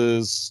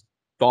guys'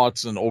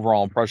 thoughts and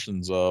overall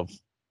impressions of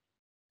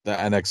the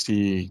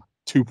NXT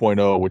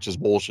 2.0, which is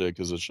bullshit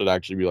because it should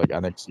actually be like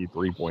NXT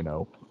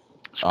 3.0?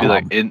 Should be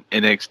like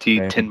NXT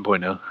man.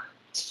 10.0.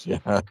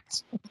 Yeah.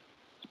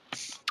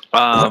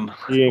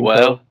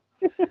 Well,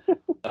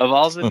 of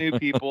all the new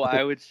people,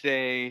 I would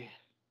say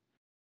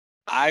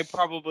I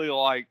probably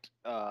liked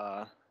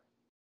the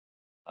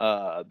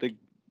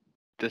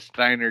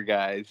Steiner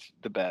guys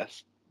the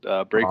best.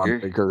 Breaker.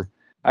 Breaker.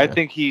 I Yeah.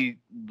 think he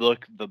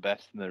looked the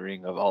best in the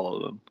ring of all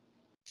of them.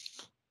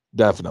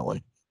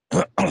 Definitely.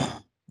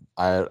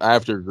 I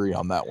have to agree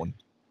on that one.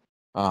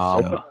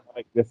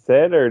 Like the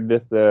set or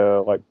just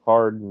the like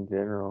card in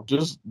general?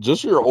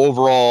 Just your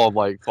overall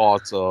like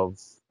thoughts of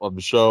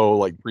the show,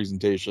 like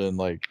presentation,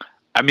 like.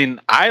 I mean,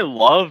 I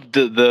loved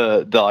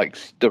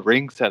the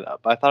ring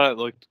setup. I thought it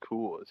looked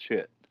cool as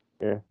shit.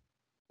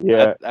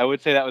 Yeah. I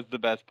would say that was the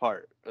best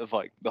part of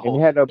like the whole.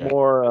 And it had a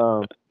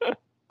more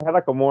had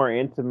like a more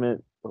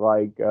intimate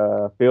like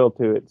feel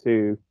to it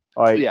too.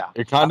 Like Yeah,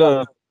 it kind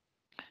of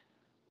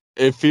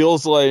it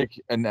feels like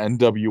an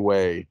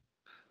NWA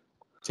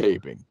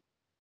taping.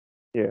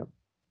 Yeah.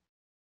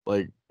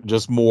 Like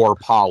just more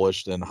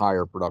polished and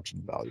higher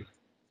production value.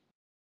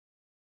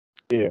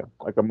 Yeah,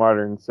 like a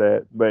modern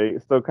set, but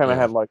it still kind of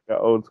Yeah. had like the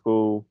old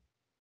school.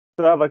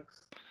 Still had like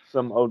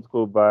some old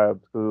school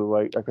vibes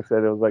because, like I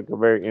said, it was like a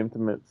very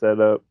intimate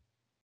setup.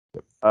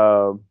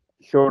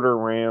 Shorter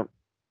ramp.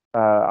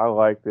 I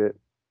liked it.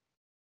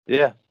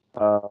 yeah.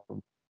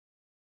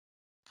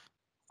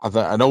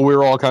 I know we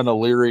were all kind of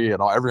leery,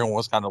 and everyone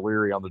was kind of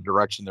leery on the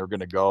direction they're going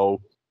to go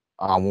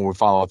when we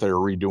found out they were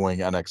redoing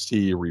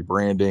NXT,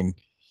 rebranding.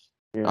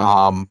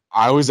 Yeah.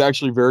 I was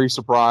actually very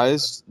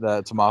surprised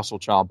that Tommaso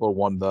Ciampa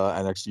won the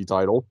NXT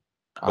title.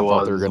 I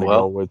thought they were going to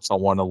go with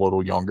someone a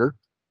little younger.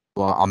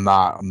 Well, I'm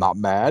not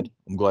mad.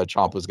 I'm glad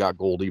Ciampa's got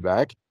Goldie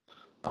back.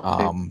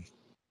 The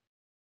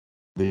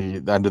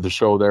end of the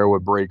show there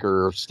with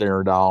Breaker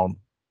staring down,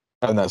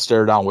 and that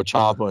stare down with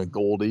Ciampa and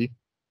Goldie.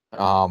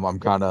 I'm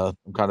kind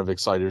of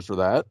excited for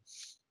that.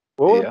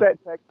 What was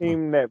that tag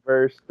team that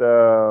versed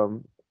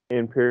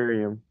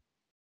Imperium?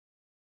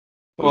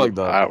 Like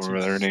I don't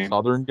remember their name.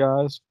 Southern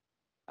guys.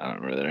 I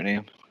don't remember their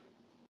name.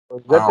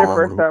 Was that their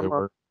first I time?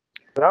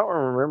 I don't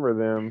remember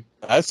them.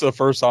 That's the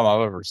first time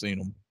I've ever seen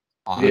them.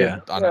 On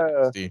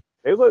NXT.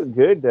 They look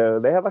good though.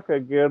 They have like a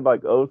good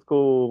like old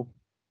school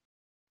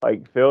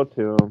like feel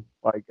to them.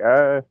 Like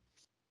I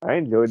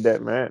enjoyed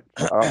that match.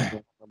 I don't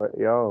know about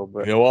y'all,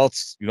 but You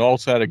know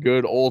also had a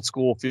good old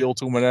school feel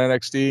to them in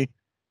NXT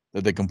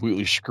that they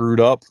completely screwed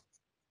up.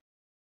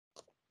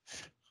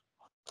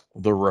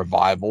 The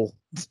Revival.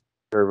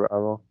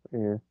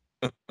 Yeah.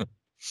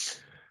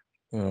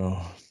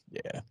 Oh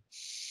yeah.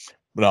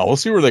 But no, we'll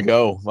see where they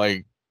go.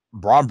 Like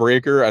Braun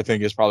Breaker, I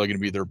think is probably going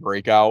to be their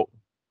breakout.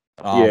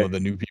 Of the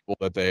new people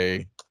that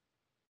they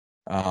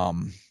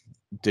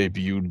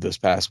debuted this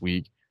past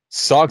week.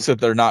 Sucks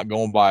that they're not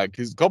going by,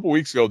 because a couple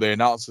weeks ago they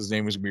announced his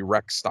name was going to be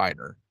Rex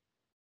Steiner.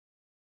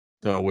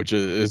 So, which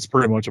is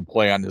pretty much a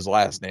play on his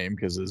last name,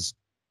 because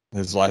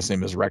his last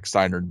name is Rex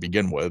Steiner to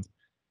begin with.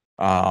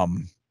 But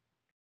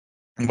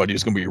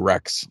he's going to be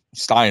Rex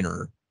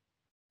Steiner.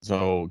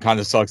 So kind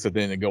of sucks that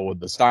they didn't go with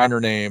the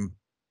Steiner name.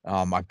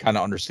 I kind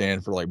of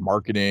understand for like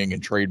marketing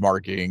and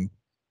trademarking,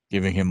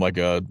 giving him like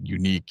a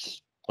unique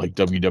like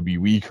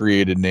WWE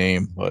created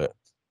name, but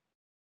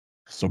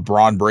so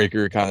Braun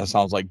Breaker kind of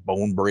sounds like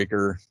Bone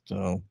Breaker.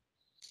 So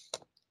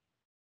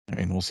I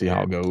mean, we'll see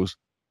how it goes.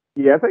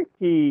 Yeah, I think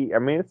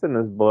it's in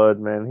his blood,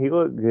 man. He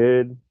looked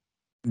good.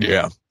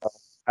 Yeah.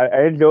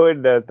 I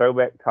enjoyed the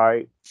throwback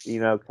tights,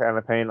 kind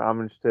of paying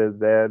homage to his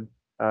dad.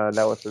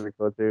 That was really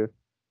cool too.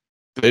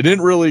 They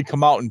didn't really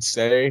come out and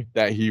say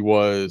that he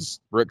was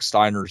Rick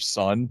Steiner's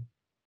son,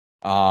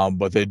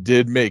 but they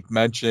did make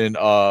mention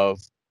of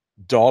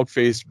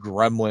dog-faced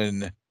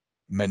gremlin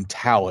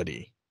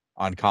mentality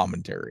on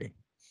commentary.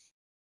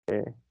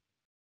 Yeah.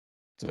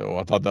 So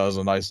I thought that was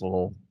a nice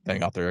little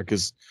thing out there,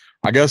 because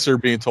I guess they're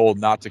being told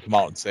not to come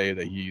out and say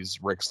that he's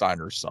Rick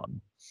Steiner's son.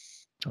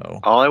 So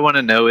all I want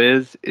to know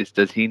is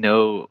does he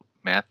know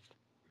math?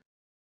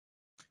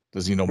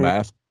 Does he know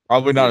math?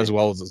 Probably not as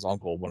well as his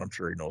uncle, but I'm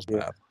sure he knows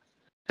math.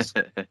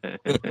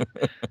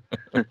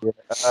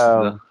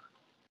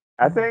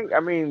 I think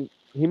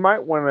he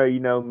might want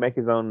to make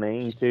his own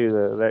name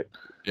too.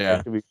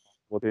 That could be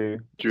cool too.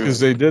 Because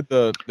they did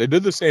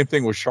the same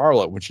thing with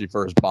Charlotte when she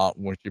first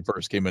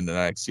came into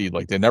NXT.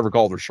 Like they never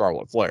called her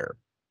Charlotte Flair.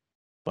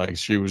 Like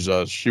she was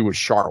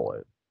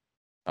Charlotte.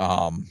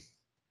 And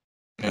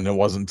it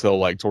wasn't until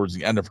like towards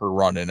the end of her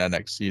run in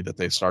NXT that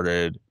they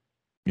started,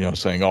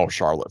 saying, "Oh,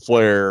 Charlotte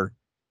Flair."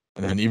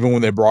 And then even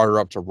when they brought her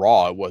up to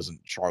Raw, it wasn't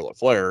Charlotte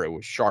Flair, it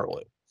was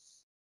Charlotte.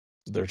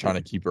 They're trying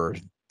to keep her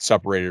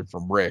separated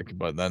from Rick,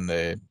 but then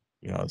they,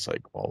 it's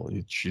like, well,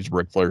 she's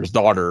Ric Flair's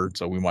daughter,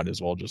 so we might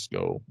as well just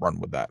go run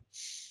with that.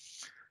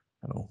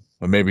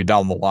 But maybe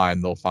down the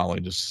line they'll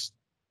finally just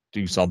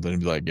do something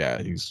and be like,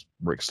 yeah, he's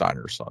Rick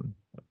Steiner's son.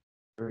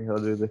 Maybe he'll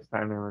do the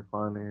Steiner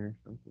recliner or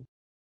something.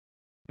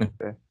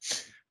 Okay.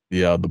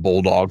 The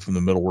bulldog from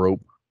the middle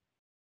rope.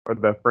 Or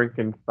the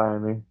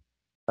Frankensteiner.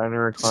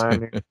 Steiner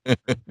recliner.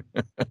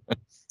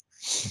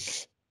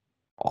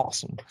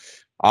 Awesome.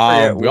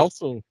 Yeah, we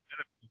also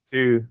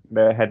too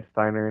that had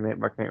Steiner in it,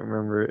 but I can't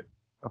remember it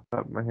off the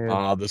top of my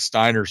head. The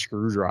Steiner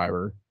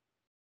screwdriver,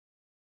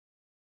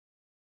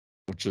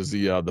 which is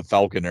the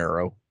Falcon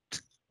arrow.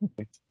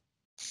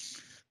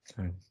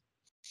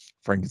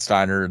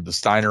 Frankensteiner, the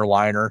Steiner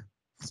liner.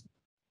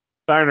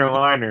 Steiner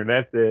liner,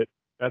 that's it.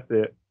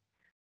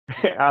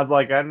 I was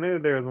like, I knew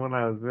there was one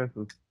I was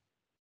missing.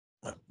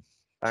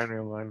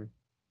 Steiner liner.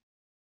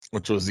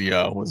 Which was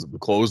was it the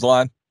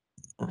clothesline?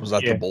 Or was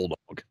that the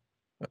bulldog?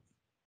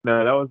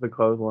 No, that was the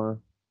clothesline,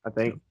 I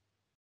think.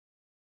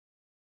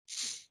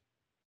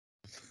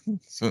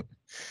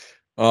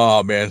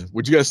 Oh man,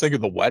 what'd you guys think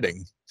of the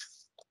wedding?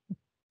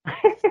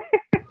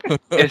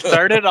 It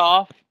started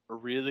off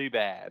really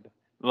bad.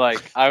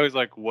 Like, I was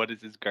like, what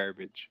is this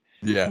garbage?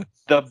 Yeah.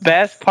 The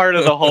best part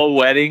of the whole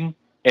wedding,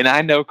 and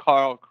I know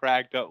Carl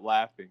cracked up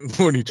laughing.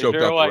 When he choked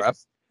out the ref?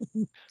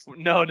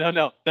 No.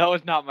 That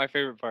was not my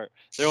favorite part.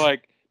 They're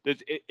like,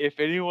 if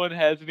anyone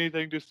has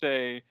anything to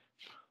say,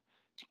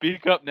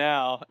 speak up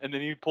now. And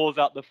then he pulls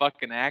out the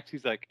fucking axe.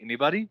 He's like,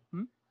 anybody?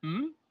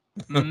 The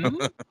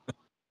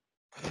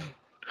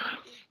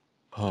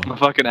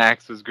fucking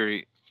axe was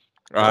great.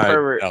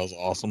 That was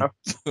awesome.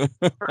 My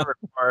favorite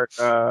part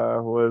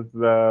was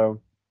the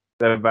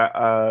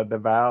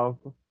vows,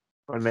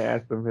 when they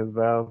asked him his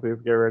vows. He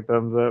gave her a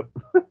thumbs up.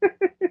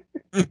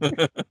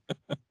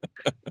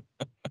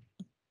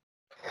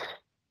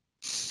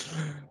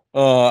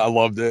 I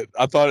loved it.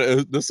 I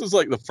thought this is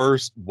like the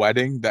first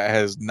wedding that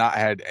has not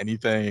had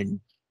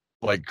anything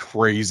like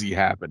crazy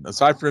happen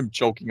aside from him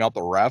choking out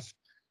the ref.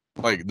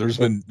 Like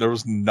there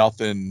was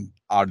nothing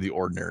out of the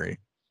ordinary.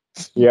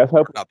 Yeah, I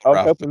was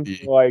hoping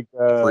for like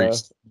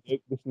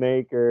Jake the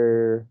Snake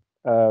or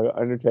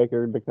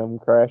Undertaker to come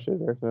crash it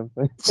or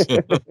something.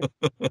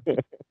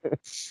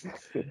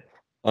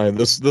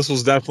 This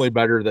was definitely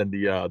better than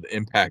the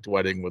Impact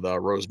wedding with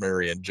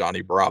Rosemary and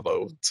Johnny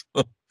Bravo.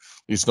 At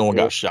least no one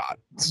got shot.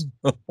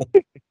 I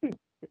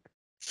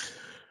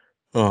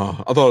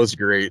thought it was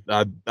great.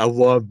 I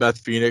love Beth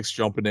Phoenix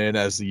jumping in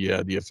as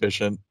the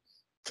officiant.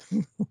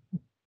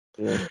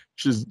 Yeah.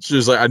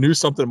 She's like, I knew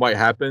something might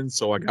happen,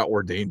 so I got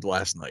ordained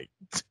last night.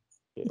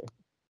 Yeah.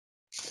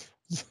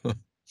 I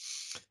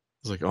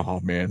was like, oh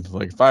man,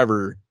 like if I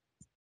ever,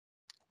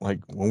 like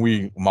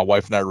when my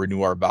wife and I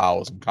renew our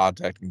vows, I'm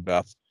contacting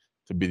Beth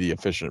to be the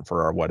officiant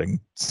for our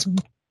wedding.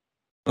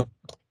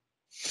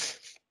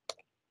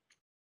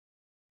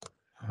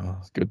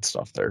 Good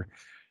stuff there.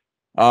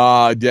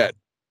 Yeah,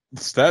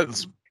 that's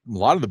a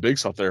lot of the big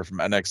stuff there from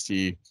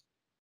NXT.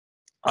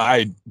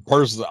 I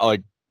personally,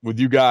 like with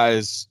you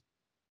guys,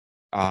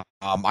 I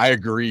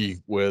agree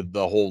with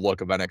the whole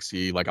look of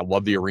NXT. Like I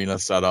love the arena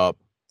setup.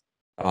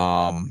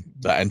 The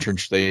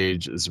entrance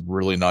stage is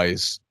really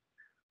nice.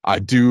 I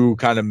do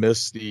kind of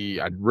miss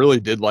I really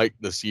did like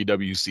the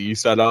CWC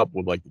setup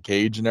with like the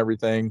cage and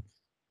everything.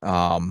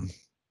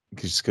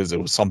 Because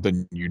it was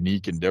something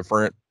unique and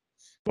different.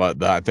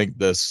 But I think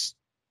this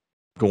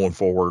going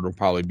forward will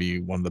probably be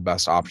one of the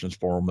best options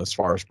for them as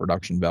far as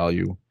production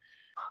value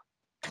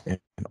and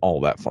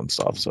all that fun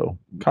stuff. So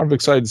kind of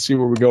excited to see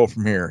where we go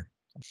from here.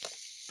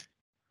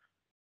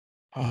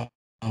 All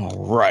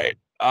right.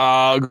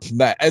 From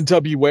that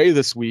NWA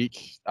this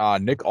week,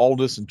 Nick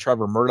Aldis and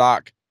Trevor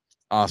Murdoch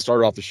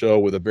started off the show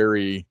with a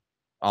very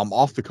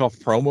off the cuff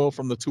promo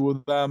from the two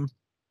of them.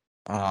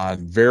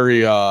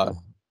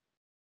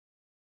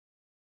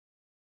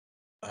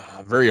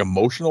 Very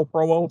emotional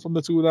promo from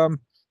the two of them.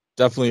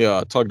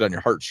 Definitely tugged on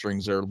your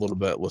heartstrings there a little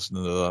bit,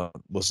 listening to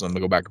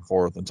go back and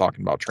forth and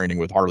talking about training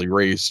with Harley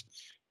Race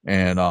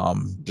and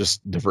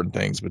just different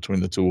things between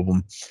the two of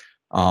them.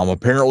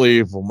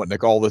 Apparently, from what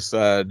Nick Aldis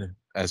said,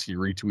 as he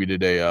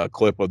retweeted a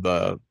clip of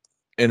the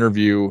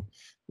interview,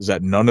 is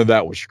that none of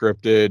that was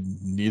scripted.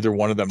 Neither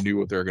one of them knew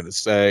what they were going to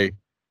say,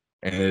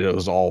 and it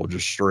was all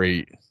just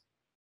straight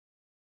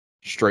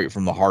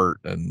from the heart,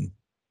 and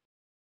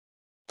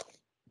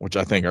which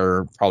I think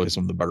are probably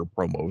some of the better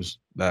promos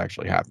that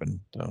actually happened.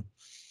 So.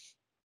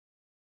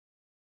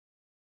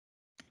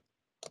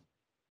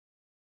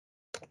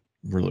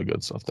 Really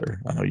good stuff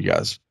there. I know you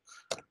guys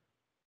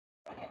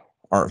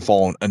aren't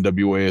following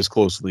NWA as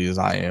closely as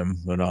I am,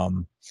 but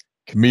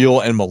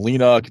Camille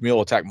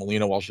attacked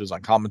Melina while she was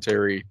on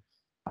commentary,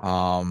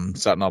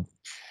 setting up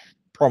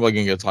probably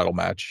gonna get a title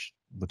match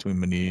between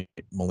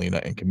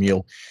Melina and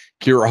Camille.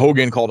 Kiera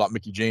Hogan called out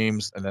Mickie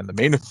James, and then the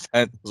main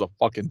event was a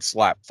fucking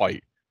slap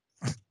fight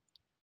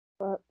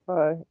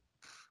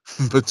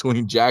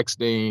between Jax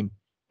Dane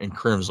and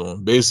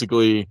Crimson.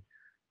 Basically,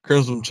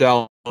 Crimson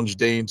challenged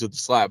Dane to the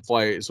slap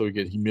fight so he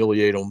could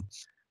humiliate him.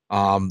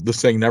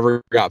 This thing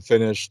never got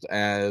finished,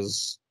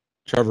 as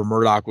Trevor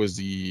Murdoch was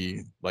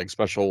the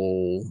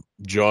special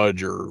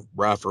judge or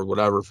ref or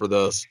whatever for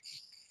this.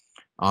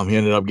 He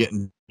ended up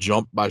getting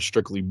jumped by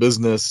Strictly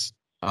Business,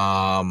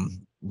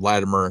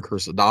 Latimer and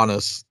Chris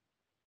Adonis,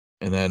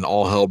 and then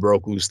all hell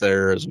broke loose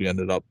there as we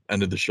ended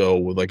the show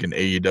with like an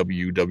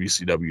AEW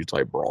WCW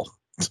type brawl.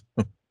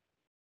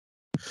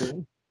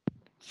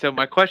 So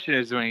my question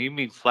is, when you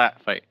mean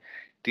slap fight,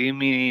 do you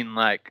mean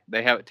like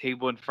they have a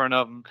table in front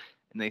of them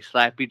and they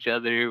slap each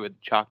other with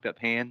chalked up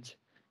hands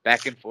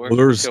back and forth. Well,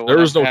 there's until one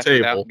no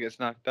passes out table. and gets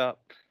knocked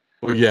up.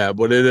 Well, yeah,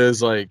 but it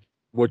is like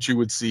what you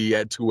would see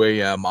at 2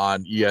 a.m.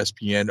 on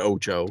ESPN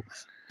Ocho.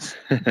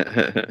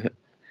 Okay.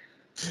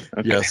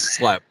 Yes,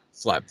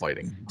 slap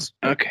fighting.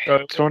 Okay. So-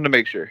 Just wanted to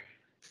make sure.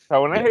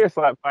 So when I Yeah. hear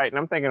slap fighting,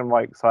 I'm thinking of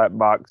like slap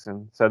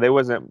boxing. So they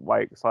wasn't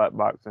like slap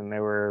boxing; they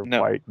were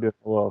No. like doing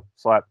a little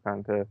slap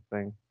contest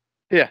thing,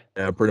 Yeah.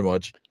 Yeah, pretty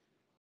much.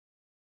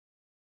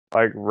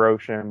 like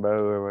Rochambeau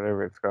or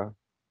whatever it's called.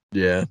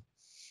 Yeah.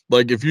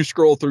 Like if you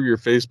scroll through your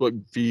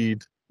Facebook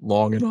feed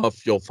long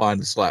enough, you'll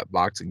find a slap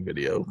boxing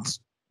video.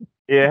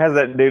 Yeah, it has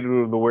that dude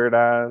with the weird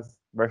eyes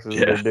versus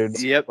Yeah. the dude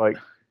Yep. like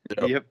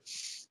Yep.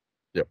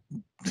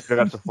 they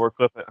got the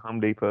forklift at Home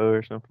Depot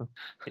or something.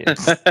 Yeah.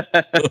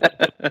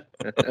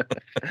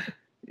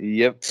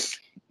 Yep.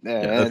 Yeah,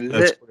 That is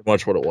that's it. pretty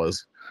much what it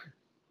was.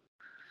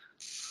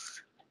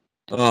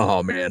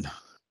 Oh man.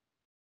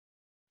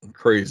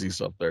 Crazy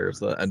stuff there. It's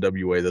the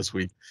NWA this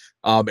week.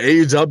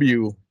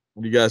 AEW,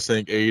 what do you guys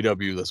think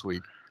AEW this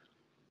week?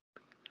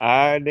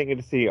 I didn't get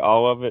to see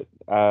all of it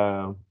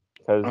because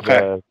Okay.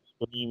 the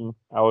stream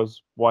I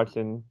was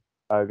watching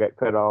got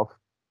cut off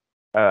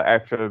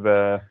after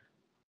the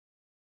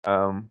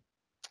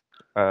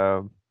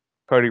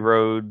Cody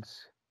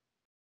Rhodes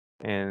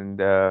and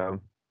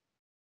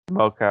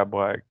Malachi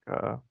Black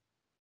or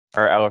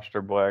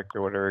Aleister Black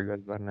or whatever he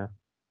goes by now.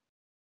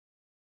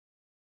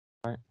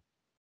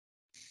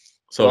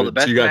 So, Well, the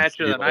best you got to match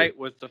of see, the night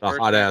was the the first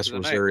hot match ass of the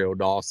night. Rosario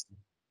Dawson.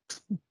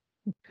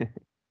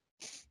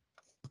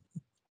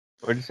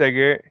 What'd you say,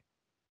 Garrett?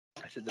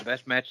 I said the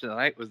best match of the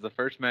night was the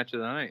first match of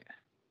the night.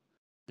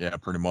 Yeah,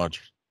 pretty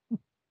much. It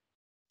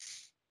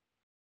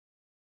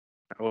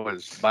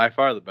was by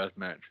far the best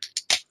match.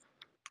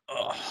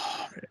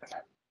 Oh,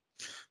 man.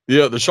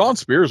 Yeah, the Shawn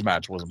Spears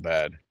match wasn't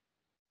bad.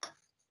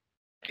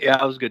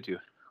 Yeah, it was good too.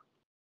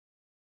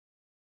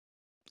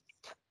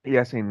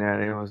 Yeah, I seen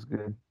that. It was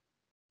good.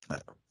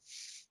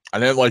 I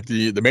didn't like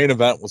the main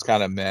event was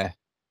kind of meh,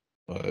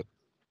 but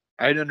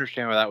I didn't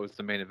understand why that was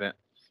the main event.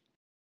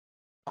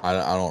 I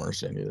don't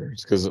understand either.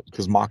 It's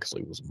because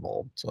Moxley was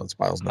involved, so that's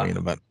why it was the main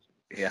event.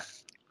 Yeah,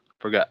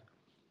 forgot.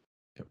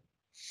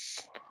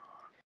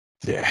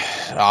 Yeah.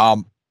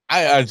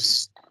 I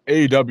just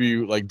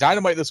AEW like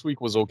Dynamite this week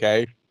was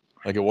okay.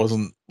 Like it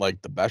wasn't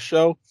like the best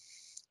show.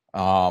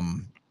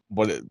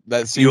 But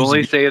that seems You to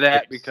only be- say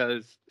that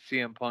because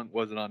CM Punk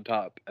wasn't on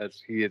top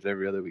as he is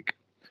every other week.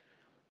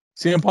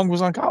 CM Punk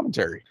was on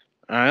commentary.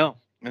 I know,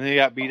 and then he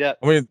got beat up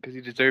I mean, because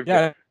he deserved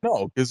yeah, it.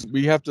 no, because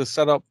we have to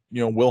set up,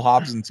 Will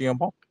Hobbs and CM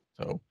Punk.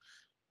 So,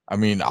 I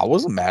mean, I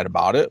wasn't mad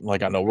about it.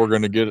 Like I know we'll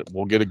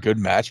get a good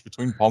match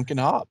between Punk and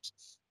Hobbs.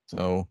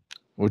 So,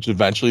 which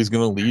eventually is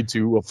going to lead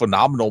to a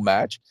phenomenal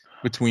match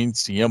between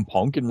CM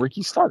Punk and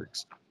Ricky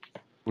Starks,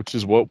 which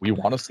is what we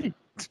want to see.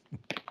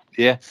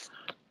 Yeah.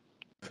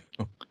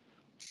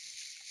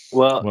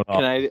 Well,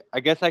 But, I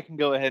guess I can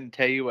go ahead and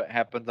tell you what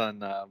happens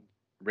on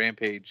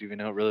Rampage, even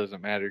though it really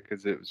doesn't matter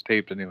because it was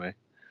taped anyway.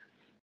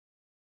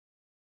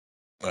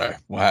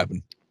 What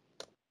happened?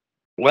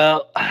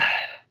 Well,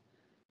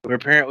 we're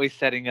apparently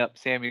setting up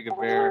Sammy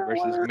Guevara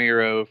versus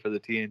Miro for the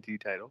TNT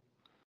title.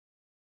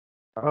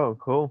 Oh,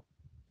 cool.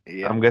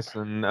 Yeah. I'm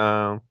guessing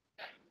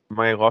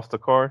somebody lost a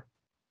car.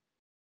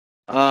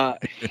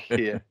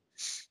 Yeah.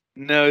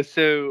 No,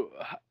 so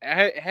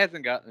it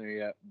hasn't gotten there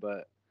yet,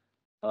 but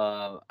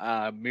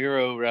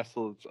Miro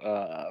wrestles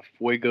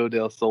Fuego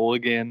del Sol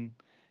again.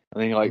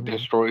 And then he Mhm.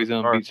 destroys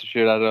him, Or- beats the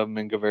shit out of him,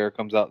 and Guevara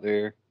comes out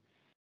there.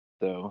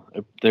 So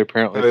they're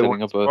apparently So they setting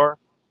won up his car.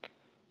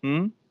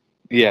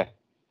 Yeah.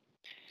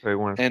 So he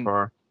won his And-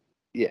 car.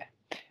 Yeah.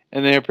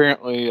 And they're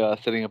apparently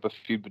setting up a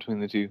feud between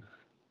the two.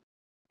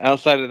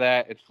 Outside of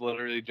that, it's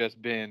literally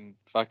just been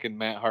fucking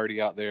Matt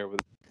Hardy out there with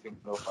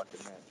no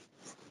fucking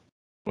match.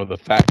 With a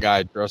fat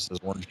guy dressed as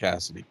Orange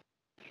Cassidy,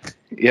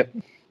 Yep.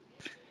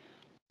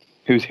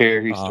 Whose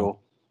hair he Um, stole.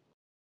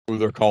 who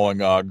they're calling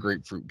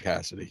Grapefruit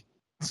Cassidy.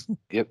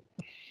 Yep.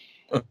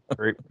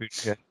 Great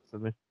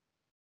food.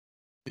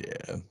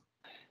 Yeah.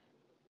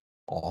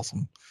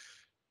 Awesome.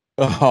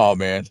 Oh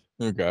man.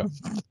 Okay.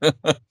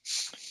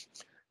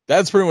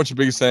 That's pretty much the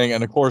biggest thing.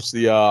 And of course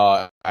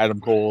the Adam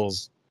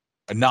Cole's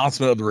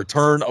announcement of the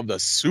return of the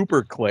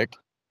Super Click.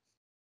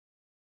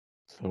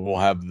 So we'll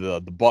have the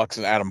Bucks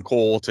and Adam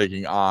Cole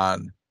taking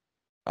on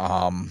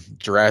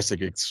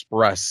Jurassic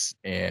Express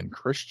and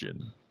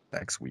Christian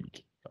next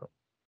week. So,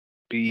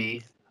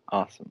 Be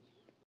awesome.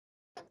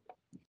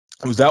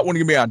 was that one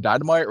gonna be on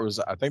Dynamite or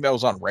I think that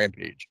was on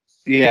Rampage?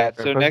 Yeah, Yeah,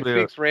 so next especially,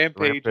 week's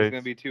Rampage is Rampage.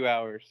 going to be 2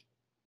 hours.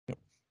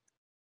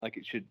 Like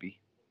it should be.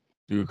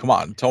 Dude, come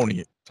on,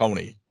 Tony,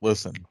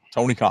 listen,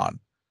 Tony Khan.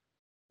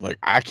 Like,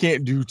 I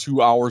can't do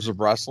 2 hours of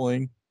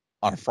wrestling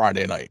on a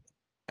Friday night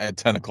at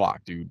 10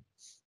 o'clock, dude.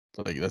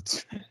 Like,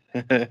 that's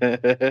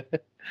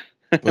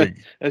like,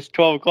 That's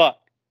 12 o'clock.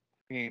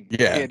 I mean, you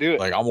yeah, can't do it.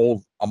 like I'm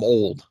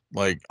old.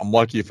 Like, I'm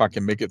lucky if I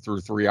can make it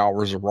through 3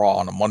 hours of Raw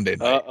on a Monday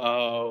night.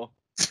 Uh-oh.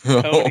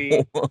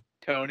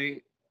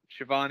 Tony,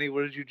 Shivani,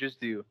 what did you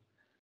just do?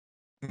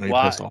 I'm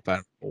Why? pissed off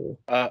at Cole.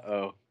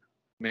 Uh-oh.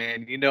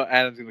 Man, you know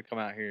Adam's gonna come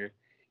out here.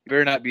 You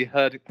better not be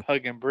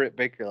hugging Britt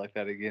Baker like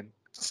that again.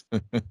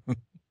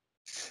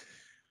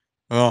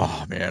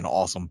 Oh man,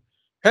 awesome.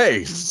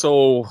 Hey,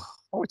 so why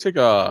don't we take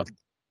a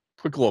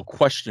quick little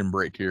question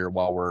break here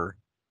before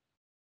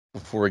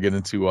we get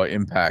into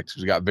Impact.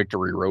 We got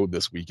Victory Road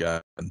this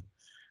weekend.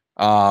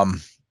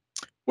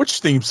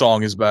 Which theme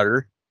song is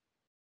better?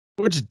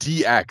 Which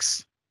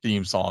DX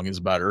theme song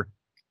is better?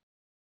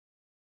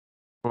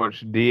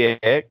 Which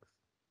DX?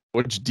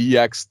 Which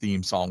DX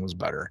theme song was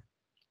better?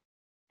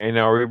 And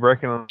are we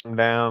breaking them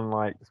down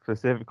like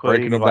specifically?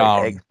 Breaking them like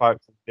down. Xbox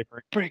is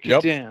different. Break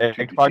Yep. it down.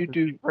 Xbox is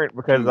different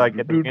because like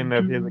at the end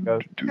of his it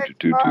goes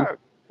Xbox.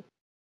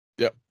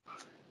 Yep.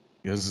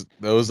 Because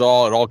it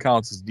all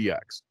counts as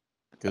DX.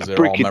 Because they're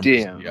all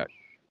members of DX.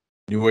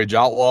 New Age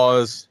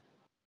Outlaws,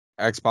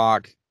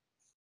 X-Pac,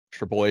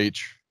 Triple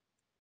H.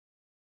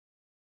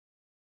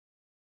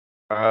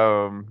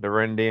 The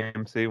Run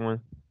DMC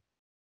one.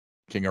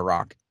 King of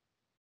Rock.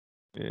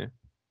 Yeah.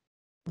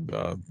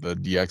 The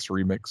DX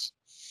remix.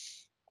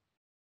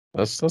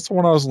 That's the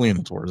one I was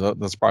leaning towards.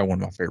 That's probably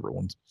one of my favorite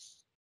ones.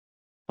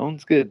 That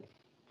one's good.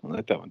 I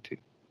like that one too.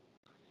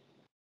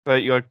 So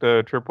you like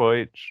the Triple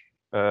H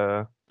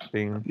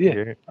theme?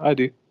 Yeah, I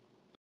do.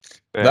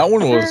 That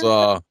one was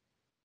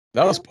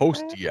that was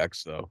post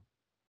DX though.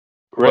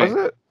 Was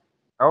it?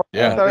 Oh,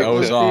 Yeah, that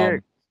was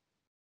DX.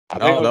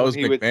 no, that was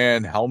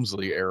McMahon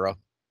Helmsley era.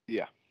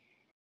 Yeah.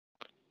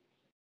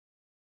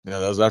 Yeah,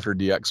 that was after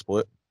DX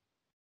split.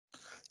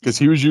 Because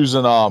he was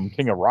using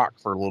King of Rock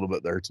for a little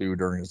bit there too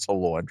during his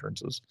solo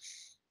entrances.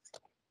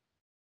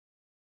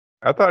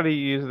 I thought he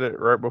used it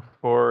right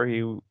before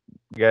he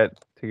got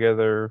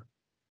together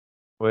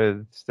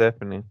with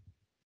Stephanie.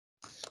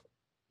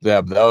 Yeah,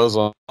 but that was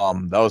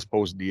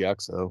post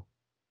DX though.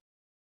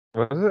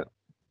 Was it?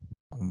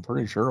 I'm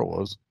pretty sure it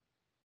was.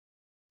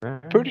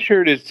 Pretty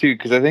sure it is too,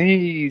 because I think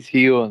he's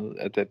heel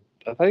at that.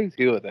 I thought he was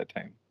heel at that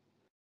time.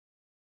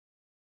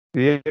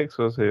 DX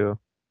was heel.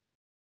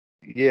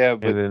 Yeah,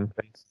 but and then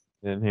face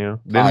in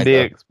heel. Then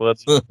DX split.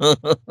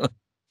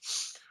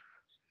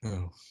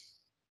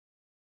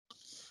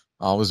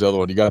 What was the other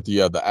one? You got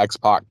the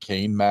X-Pac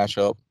Kane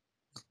mashup.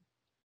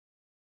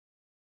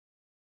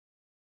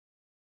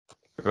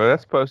 Well,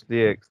 that's post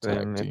DX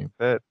then.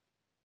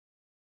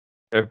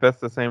 If that's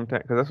the same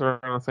time, because that's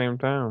around the same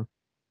time.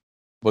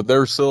 But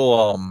there's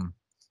still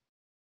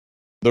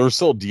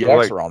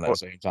DX around that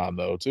same time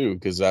though too,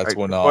 because that's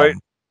when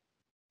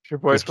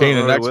because Kane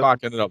and X-Pac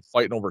ended up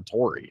fighting over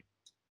Tori.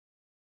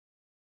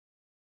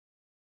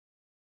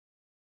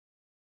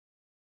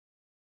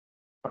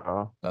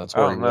 Oh, that's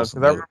where he was. I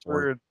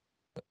remember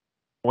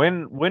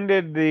when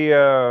did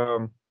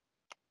the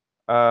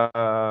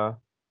I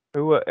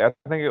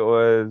think it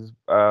was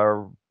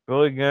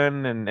Billy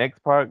Gunn and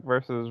X-Pac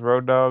versus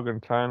Road Dogg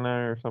in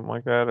China or something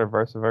like that, or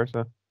vice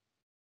versa.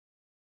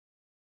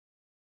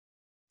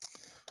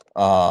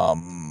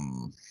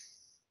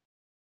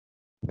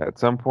 At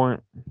some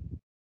point,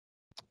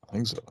 I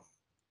think so.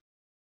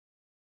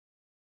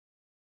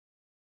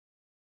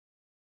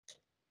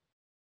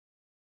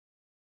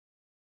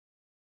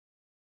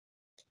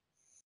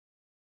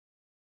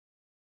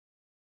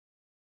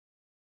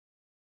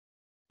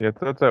 Yeah, I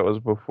thought that was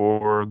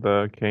before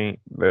the Kane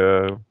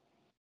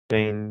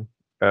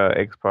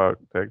X-Pac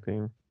tag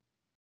team.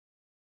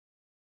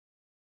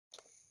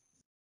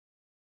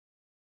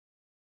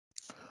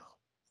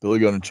 Billy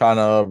Gunn in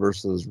China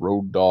versus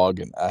Road Dogg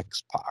and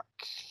X-Pac.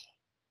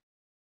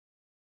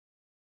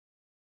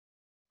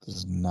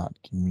 Does not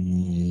give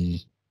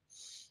me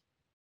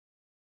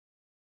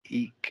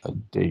a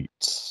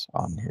date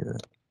on here.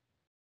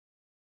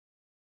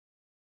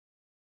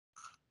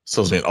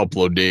 Still saying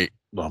upload date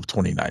of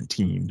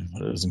 2019,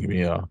 but it doesn't give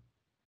me a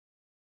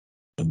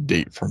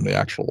date from the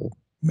actual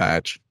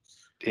match.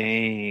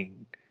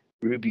 Dang.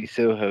 Ruby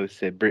Soho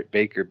said Britt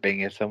Baker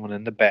banging someone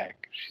in the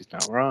back. She's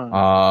not wrong.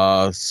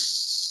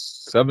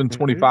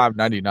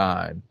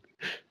 $725.99.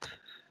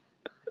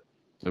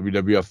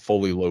 WWF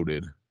Fully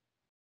Loaded.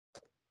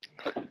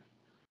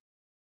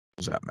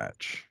 Was that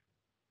match?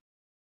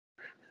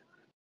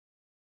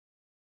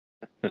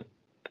 That's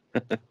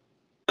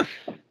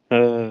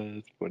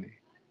funny.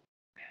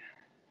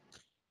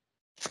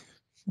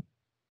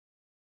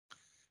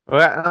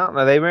 Well, I don't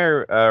know. They may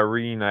have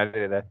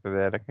reunited after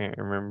that. I can't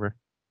remember.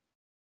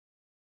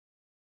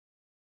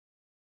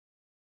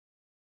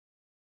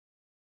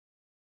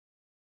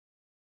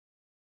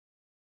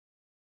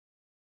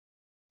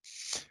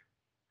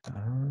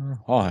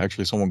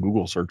 Actually, someone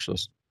Google searched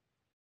this.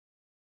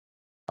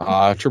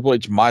 Triple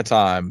H My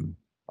Time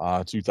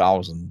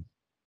 2000.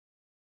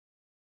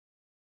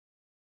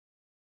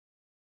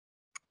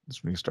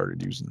 That's when he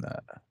started using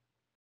that.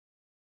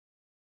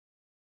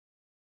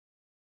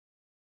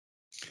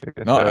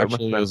 No,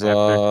 actually, it was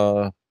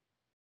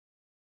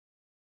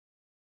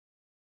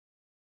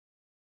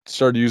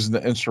started using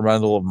the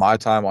instrumental of My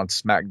Time on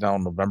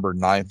SmackDown November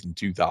 9th in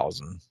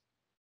 2000.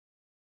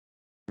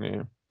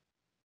 Yeah.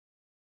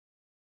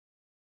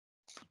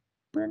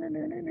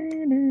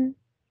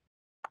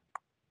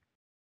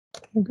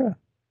 Okay.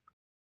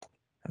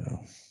 Yeah.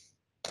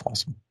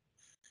 Awesome.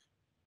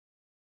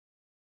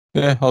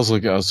 Yeah, I was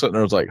sitting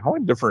there, I was like, how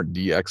many different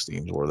DX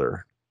teams were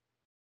there?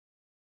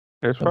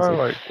 There's probably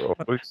like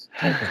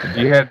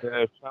you had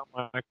Shawn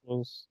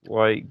Michaels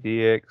like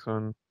DX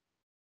one.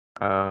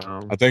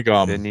 I think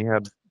Then you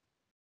had.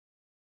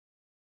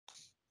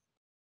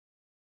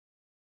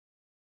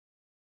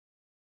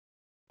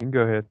 You can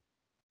go ahead.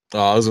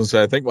 I was gonna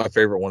say I think my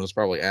favorite one is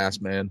probably Ass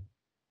Man.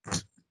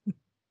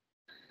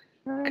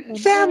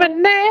 I'm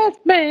an ass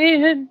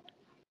man.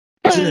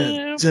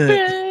 Dun,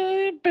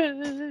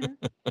 dun.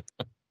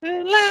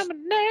 I'm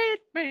an ass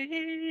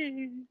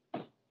man.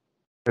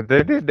 But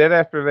they did that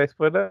after they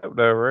split up,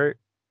 though, right?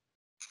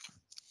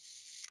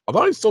 I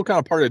thought he was still kind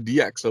of part of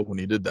DX though when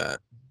he did that.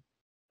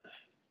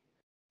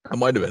 I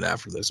might have been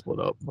after they split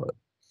up, but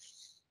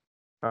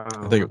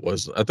I think it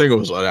was. I think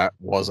it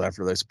was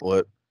after they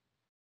split.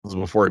 It was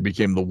before he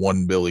became the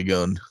one Billy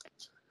Gunn.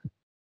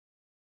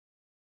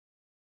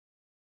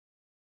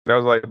 That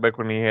was like back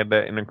when he had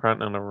that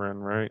Intercontinental run,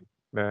 right?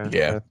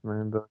 Yeah. That's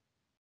man.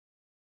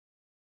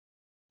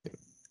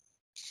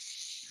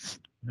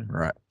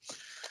 Right.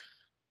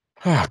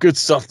 Good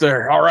stuff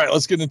there. All right,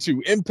 let's get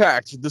into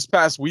Impact this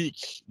past week.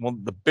 Well,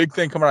 the big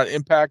thing coming out of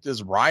Impact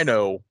is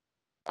Rhino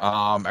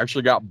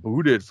actually got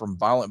booted from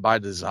Violent by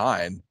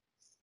Design.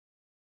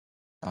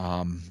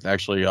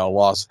 Actually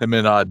lost. Him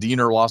and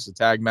Diener lost a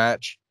tag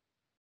match.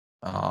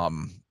 I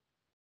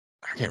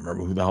can't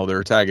remember who the hell they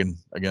were tagging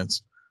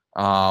against.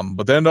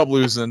 But they ended up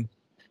losing.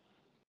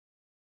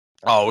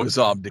 Oh, it was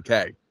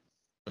Decay.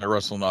 They're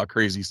wrestling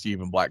Crazy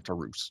Steve and Black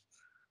Taurus.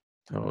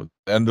 So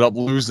they ended up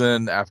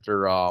losing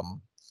after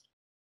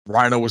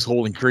Rhino was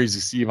holding Crazy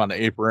Steve on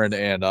the apron,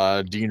 and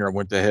Diener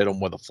went to hit him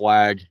with a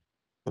flag,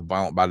 the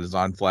Violent by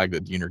Design flag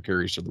that Diener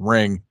carries to the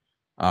ring.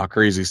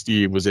 Crazy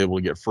Steve was able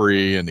to get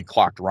free, and he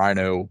clocked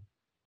Rhino.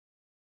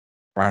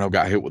 Rhino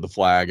got hit with the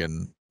flag,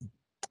 and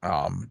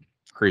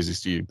Crazy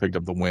Steve picked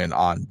up the win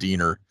on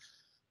Diener.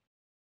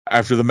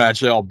 After the match,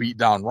 they all beat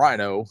down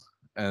Rhino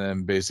and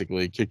then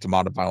basically kicked him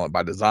out of Violent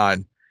by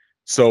Design.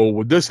 So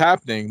with this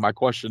happening, my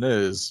question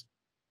is,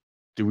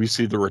 do we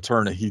see the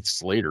return of Heath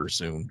Slater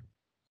soon?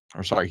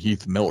 Or sorry,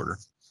 Heath Miller.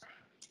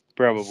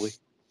 Probably.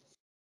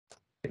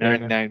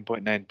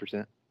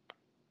 99.9%.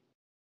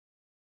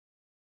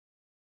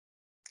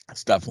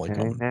 It's definitely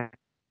coming.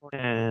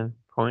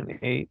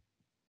 0.8.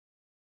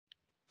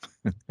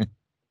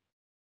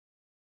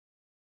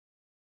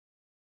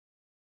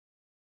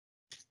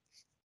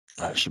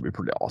 That should be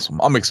pretty awesome.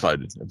 I'm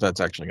excited if that's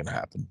actually going to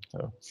happen.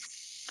 So,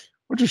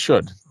 which it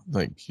should.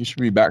 Like, he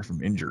should be back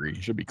from injury.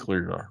 He should be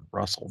clear to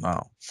wrestle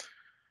now.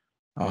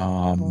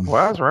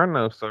 Why is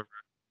Rhino so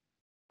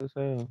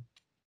good?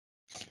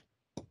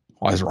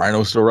 Why is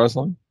Rhino still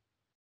wrestling?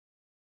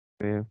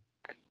 Yeah.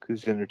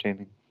 Because he's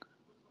entertaining.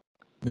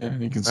 Yeah,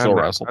 he can still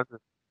wrestle.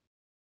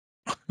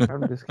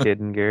 I'm just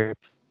kidding, Garrett.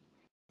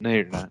 No,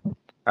 you're not.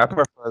 I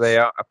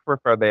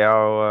prefer they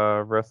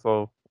all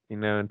wrestle,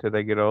 until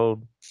they get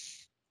old.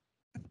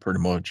 Pretty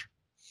much.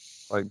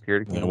 Like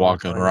Beard King. They're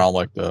walking around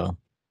like the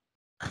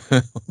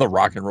the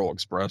Rock and Roll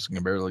Express and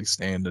can barely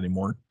stand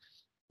anymore.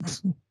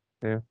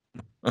 Yeah.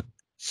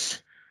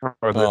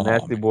 Or the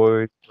Nasty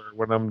Boys, or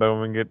when I'm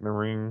done and get in the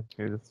ring,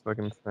 he just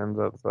fucking stands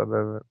outside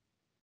of it.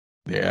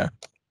 Yeah.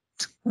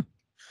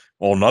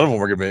 Well, none of them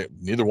are gonna be.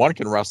 Neither one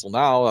can wrestle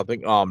now. I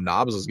think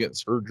Knobs is getting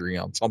surgery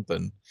on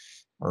something,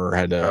 or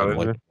had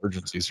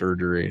emergency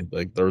surgery.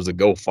 Like there was a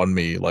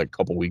GoFundMe like a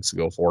couple weeks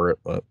ago for it,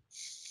 but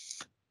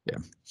yeah.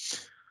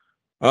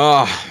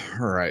 All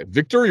right.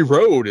 Victory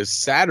Road is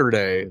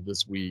Saturday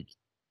this week.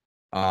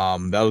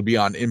 That'll be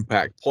on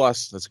Impact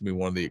Plus. That's gonna be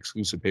one of the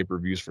exclusive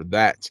pay-per-views for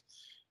that.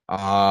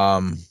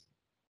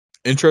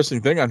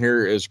 Interesting thing on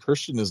here is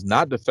Christian is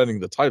not defending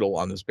the title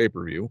on this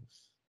pay-per-view,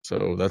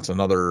 so that's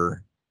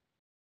another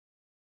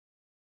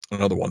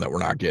one that we're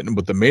not getting.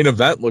 But the main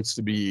event looks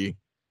to be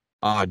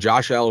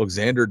Josh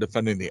Alexander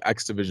defending the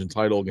X Division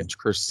title against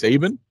Chris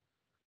Sabin.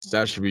 So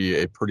that should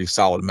be a pretty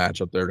solid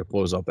matchup there to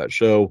close out that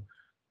show.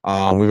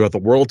 We've got the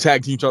World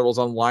Tag Team titles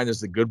on the line as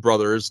the Good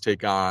Brothers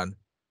take on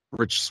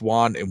Rich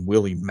Swann and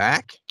Willie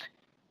Mack.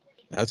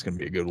 That's going to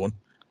be a good one.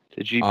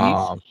 The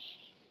GBs.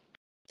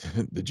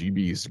 The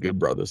GBs, the Good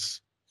Brothers.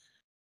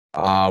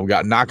 We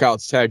got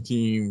Knockouts Tag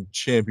Team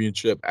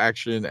Championship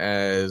action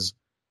as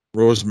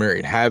Rosemary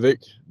and Havoc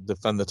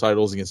defend the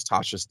titles against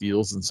Tasha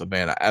Steelz and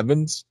Savannah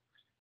Evans.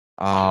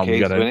 We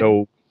got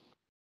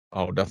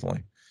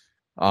definitely.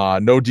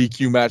 No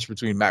DQ match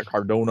between Matt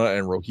Cardona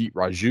and Rohit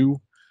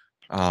Raju.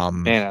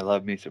 Man, I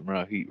love me some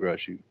Rohit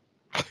Raju.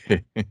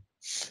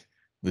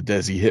 The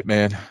Desi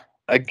Hitman.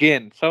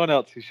 Again, someone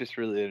else who's just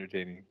really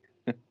entertaining.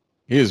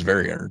 He is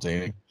very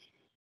entertaining.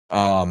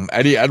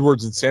 Eddie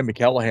Edwards and Sam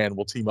McCallahan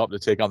will team up to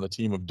take on the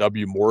team of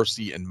W.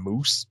 Morrissey and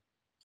Moose.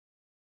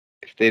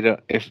 If they don't,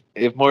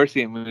 if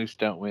Morrissey and Moose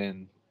don't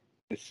win,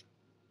 it's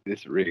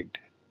rigged.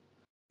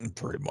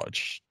 Pretty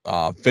much.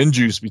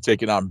 Finjuice be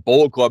taking on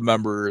Bullet Club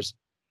members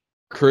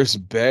Chris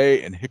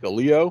Bay and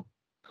Hikuleo.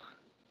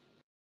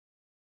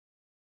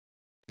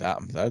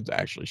 That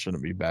actually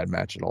shouldn't be a bad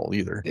match at all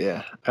either.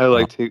 Yeah, I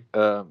like to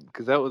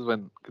because that was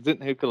when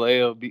didn't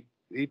Hikuleo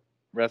he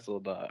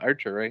wrestled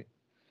Archer, right?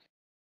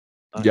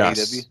 On Yes.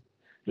 AEW.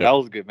 Yep. That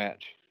was a good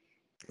match.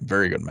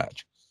 Very good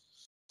match.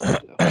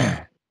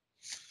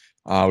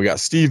 We got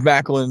Steve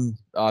Macklin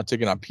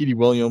taking on Petey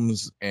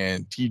Williams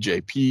and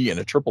TJP in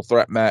a triple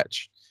threat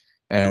match.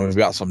 And we've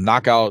got some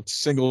knockout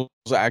singles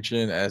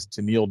action as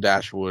Tennille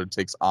Dashwood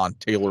takes on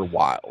Taylor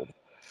Wilde.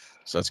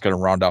 So that's going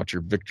to round out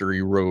your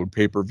Victory Road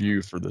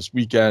pay-per-view for this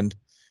weekend.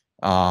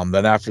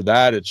 Then after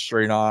that, it's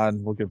straight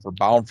on looking for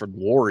Bound for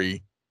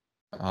Glory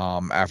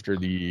after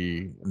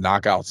the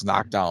Knockouts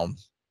Knockdown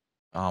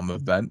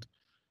event.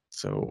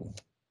 So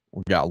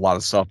we got a lot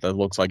of stuff that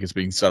looks like it's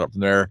being set up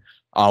from there.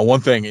 One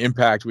thing,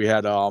 Impact, we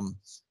had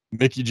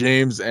Mickie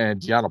James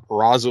and Deonna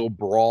Purrazzo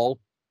brawl.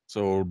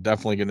 So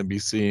definitely going to be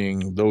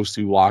seeing those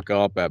two lock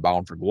up at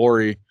Bound for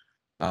Glory.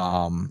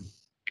 And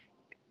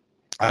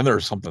there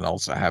was something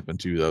else that happened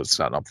too that was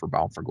set up for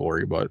Bound for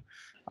Glory. But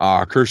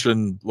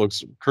Christian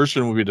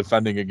will be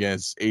defending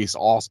against Ace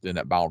Austin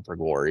at Bound for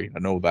Glory. I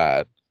know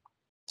that.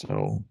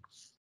 So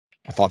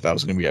I thought that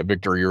was going to be at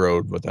Victory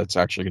Road, but that's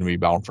actually going to be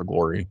Bound for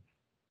Glory.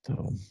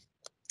 So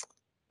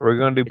Are we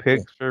going to do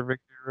picks for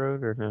Victory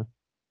Road or no?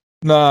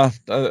 Nah,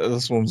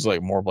 this one's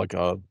like more of like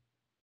a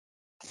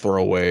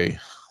throwaway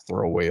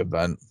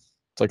event.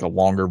 It's like a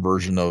longer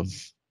version of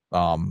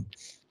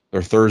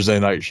their Thursday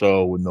night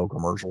show with no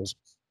commercials.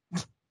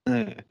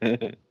 Yeah.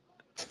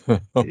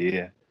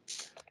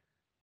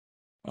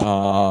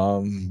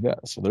 Yeah,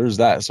 so there's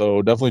that.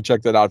 So definitely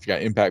check that out if you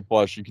got Impact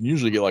Plus. You can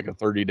usually get like a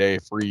 30-day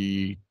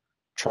free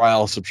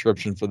trial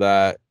subscription for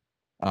that.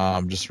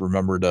 Just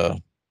remember to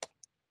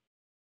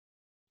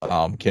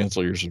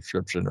cancel your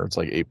subscription, or it's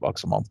like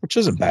 $8 a month, which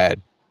isn't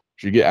bad.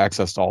 You get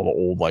access to all the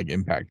old like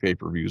Impact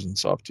pay-per-views and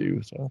stuff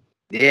too. So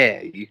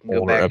Yeah, you can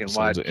go back and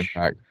watch of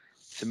Impact.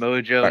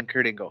 Samoa Joe and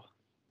Kurt Angle.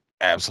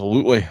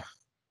 Absolutely.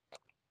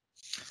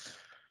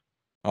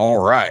 All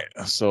right,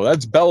 so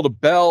that's bell to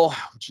bell.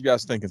 What you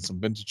guys thinking? Some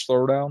vintage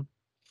throwdown?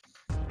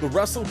 The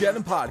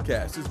WrestleGeddon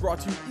podcast is brought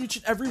to you each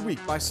and every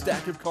week by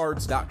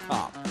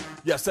StackOfCards.com.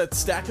 Yes,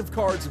 that's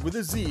StackOfCards with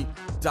a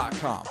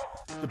Z.com.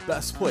 The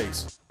best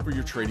place for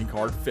your trading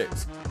card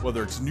fix.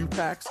 Whether it's new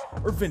packs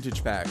or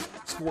vintage packs,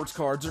 sports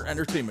cards or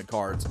entertainment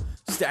cards,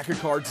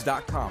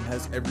 StackOfCards.com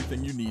has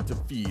everything you need to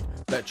feed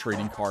that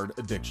trading card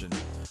addiction.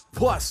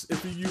 Plus,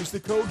 if you use the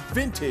code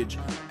VINTAGE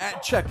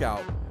at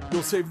checkout,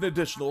 you'll save an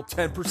additional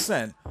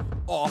 10%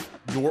 off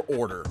your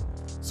order.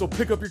 So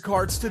pick up your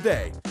cards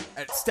today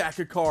at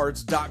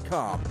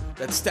StackOfCards.com.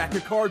 That's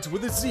StackOfCards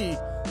with a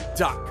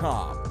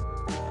Z.com.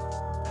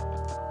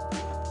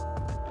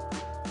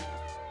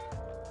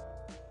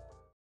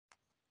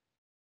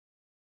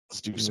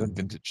 Let's do some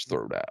vintage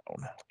throwdown.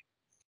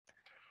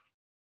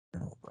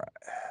 All right.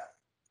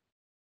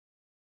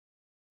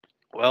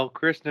 Well,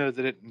 Chris knows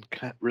I didn't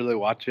really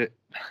watch it.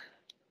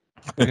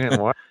 You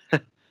didn't watch?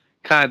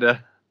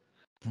 Kinda.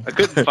 I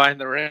couldn't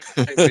find the right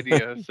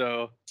video,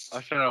 so I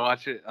was trying to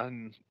watch it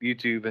on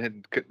YouTube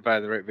and couldn't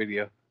find the right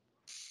video.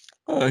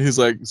 He's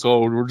like,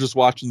 so we're just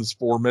watching this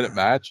 4-minute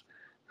match.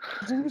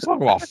 We're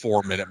talking about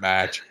 4-minute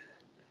match.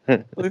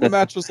 Like, the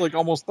match was like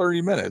almost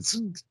 30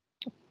 minutes.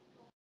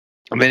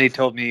 And then he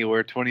told me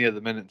where 20 of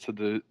the minutes of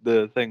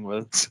the thing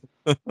was.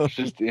 It's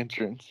just the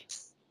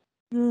entrance.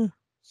 Yeah.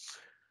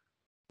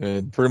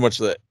 And pretty much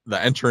the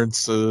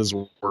entrances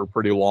were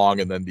pretty long,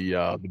 and then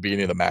the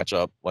beginning of the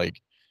matchup,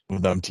 like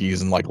with them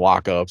teasing like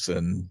lockups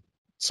and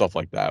stuff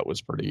like that,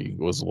 was a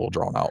little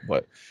drawn out.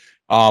 But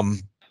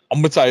I'm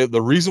gonna tell you the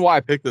reason why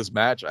I picked this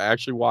match. I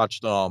actually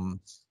watched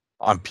on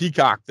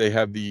Peacock. They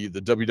have the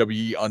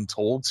WWE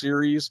Untold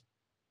series.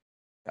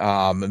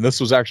 And this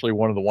was actually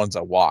one of the ones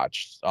I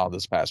watched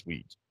this past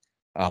week,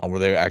 where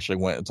they actually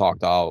went and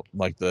talked out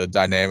like the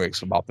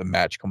dynamics about the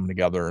match coming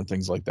together and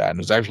things like that. And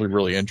it was actually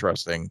really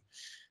interesting.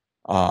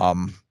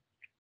 The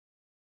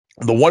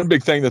one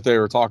big thing that they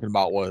were talking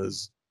about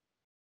was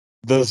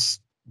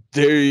this.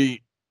 You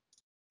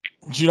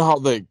know how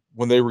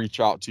when they reach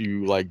out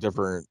to like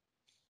different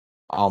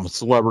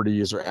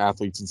celebrities or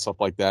athletes and stuff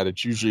like that,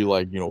 it's usually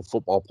like,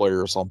 football player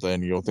or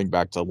something. Think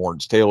back to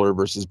Lawrence Taylor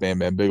versus Bam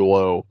Bam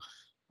Bigelow.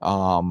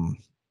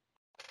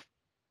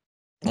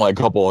 Like a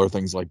couple other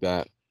things like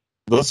that.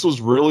 This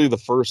was really the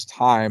first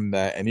time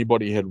that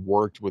anybody had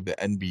worked with the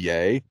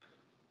NBA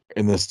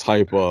in this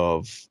type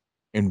of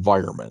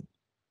environment.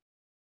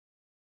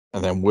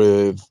 And then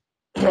with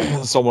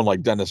someone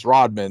like Dennis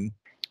Rodman,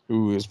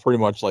 who is pretty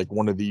much like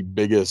one of the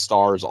biggest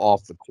stars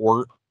off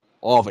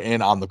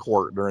and on the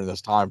court during this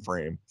time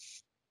frame.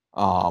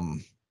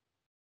 And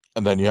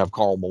then you have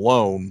Karl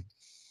Malone,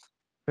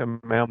 The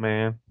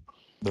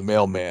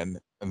mailman.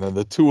 And then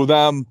the two of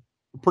them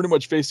pretty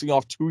much facing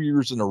off 2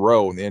 years in a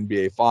row in the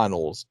NBA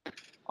Finals,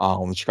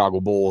 the Chicago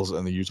Bulls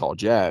and the Utah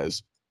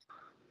Jazz.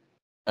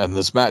 And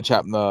this match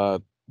happened to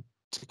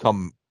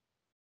come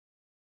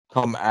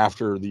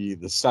after the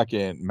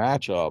second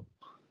matchup,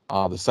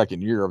 the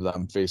second year of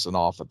them facing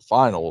off at the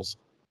finals.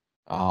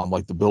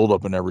 Like the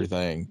buildup and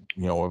everything,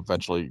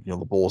 eventually, the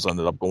Bulls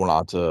ended up going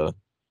on to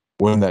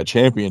win that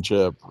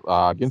championship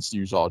against the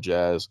Utah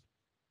Jazz.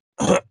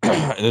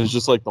 And it's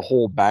just like the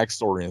whole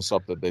backstory and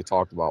stuff that they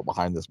talked about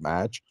behind this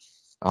match.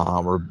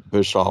 Or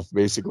Bischoff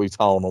basically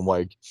telling them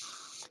like,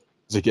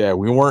 it's like, yeah,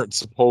 we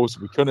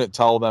couldn't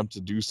tell them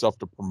to do stuff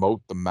to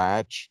promote the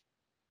match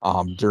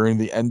during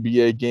the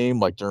NBA game,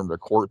 like during the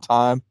court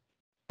time.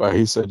 But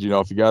he said,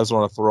 if you guys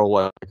want to throw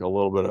like a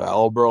little bit of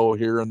elbow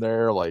here and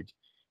there, like,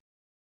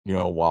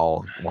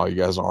 while you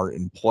guys aren't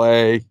in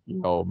play,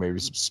 maybe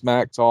some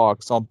smack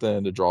talk,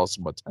 something to draw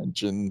some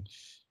attention.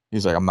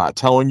 He's like, I'm not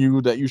telling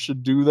you that you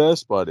should do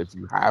this, but if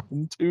you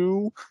happen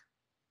to,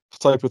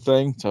 type of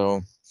thing.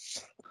 So,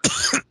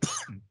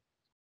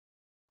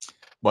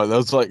 but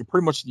that's like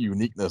pretty much the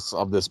uniqueness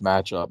of this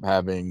matchup,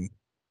 having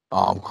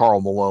Karl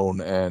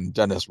Malone and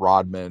Dennis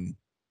Rodman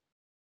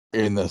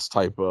in this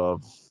type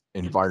of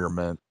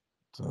environment.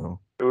 So,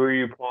 Who are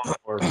you pulling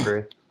for,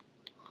 Chris?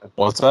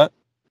 What's that?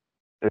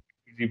 Who's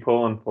you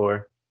pulling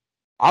for?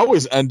 I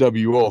was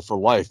NWO for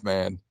life,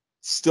 man.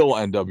 Still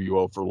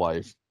NWO for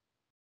life.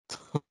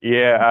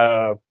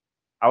 Yeah,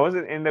 I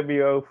wasn't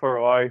NWO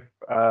for life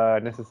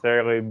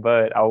necessarily,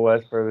 but I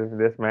was for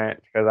this match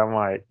because I'm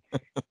like,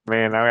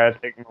 man, I gotta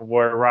take my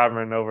boy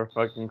Rodman over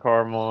fucking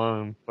Karl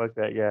Malone. Fuck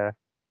that guy.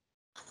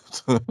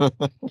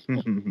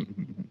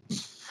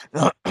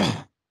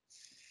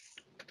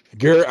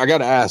 Garrett, I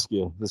gotta ask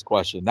you this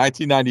question.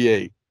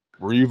 1998.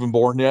 Were you even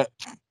born yet?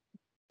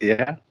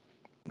 Yeah.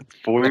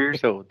 4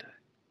 years old.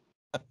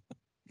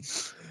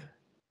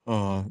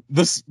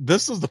 This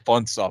is the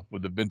fun stuff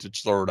with the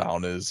vintage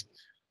throwdown is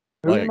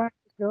Who's like Michael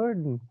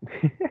Jordan?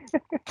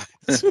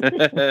 Is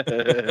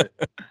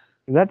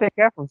that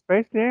guy from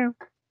Space Jam?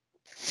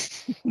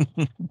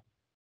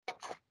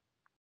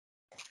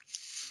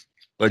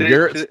 like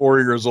Garrett's 4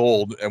 years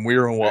old and we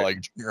were in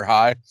like junior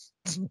high.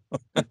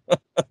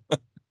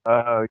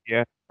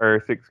 Yeah,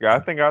 or sixth grade. I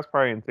think I was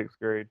probably in sixth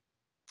grade.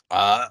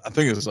 I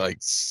think it was like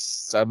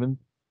seventh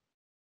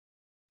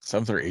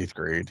or eighth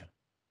grade.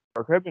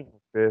 Or could have been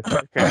fifth.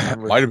 I can't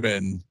remember. Might have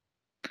been.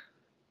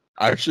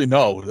 Actually,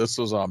 no. This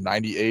was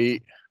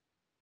 98.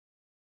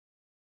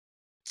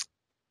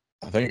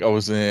 I think I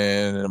was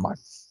in my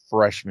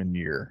freshman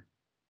year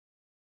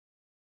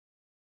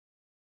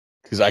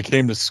because I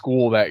came to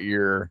school that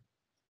year.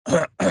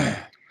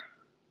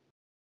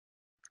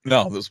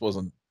 No, this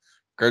wasn't.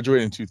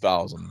 Graduated in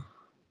 2000,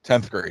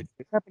 10th grade.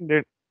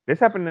 This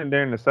happened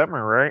during the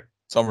summer, right?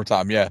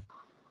 Summertime, yeah.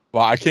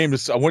 Well, I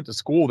went to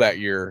school that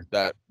year.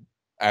 That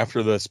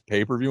after this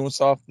pay-per-view and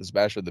stuff, this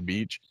Bash at the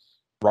Beach,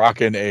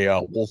 rocking a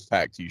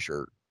Wolfpack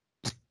T-shirt.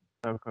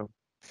 Okay.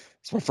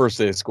 It's my first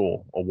day of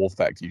school, a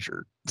Wolfpack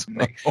T-shirt.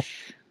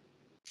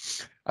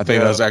 I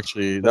think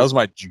that was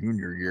my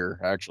junior year,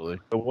 actually.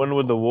 The one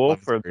with the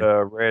wolf or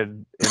the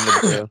red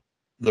NWO?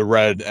 The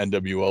red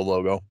NWO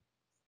logo.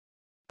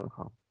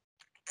 Okay.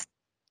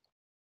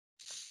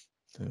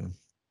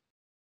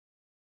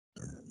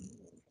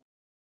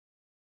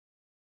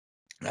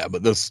 Yeah,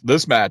 but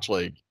this match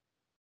like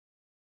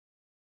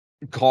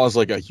caused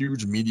like a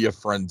huge media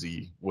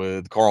frenzy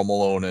with Karl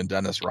Malone and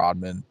Dennis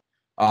Rodman.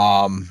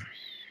 And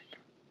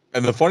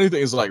the funny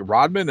thing is like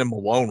Rodman and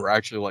Malone were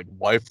actually like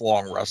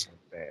lifelong wrestling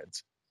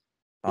fans.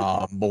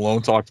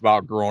 Malone talked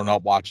about growing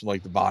up watching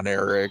like the Von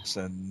Erichs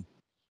and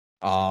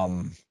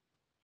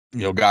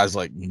guys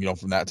like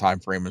from that time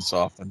frame and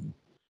stuff. And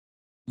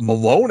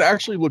Malone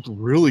actually looked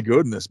really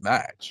good in this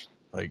match,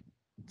 like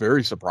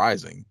very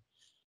surprising.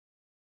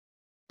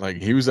 Like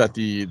he was at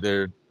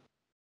their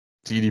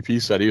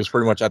TDP said he was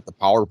pretty much at the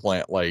power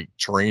plant, like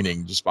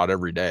training just about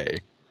every day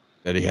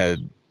that he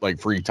had like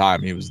free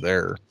time. He was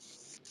there.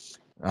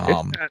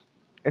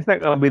 It's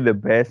not gonna be the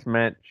best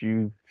match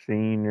you've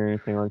seen or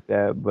anything like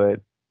that,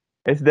 but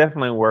it's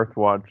definitely worth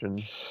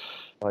watching.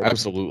 Like,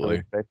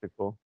 absolutely,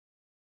 spectacle.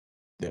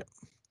 Yeah,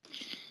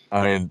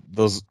 I mean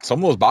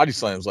some of those body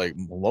slams, like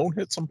Malone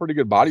hit some pretty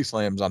good body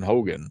slams on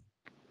Hogan.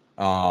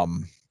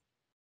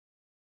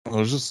 He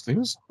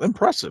was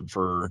impressive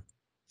for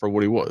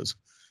what he was.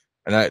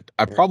 And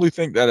I probably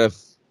think that if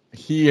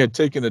he had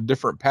taken a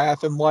different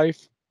path in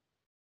life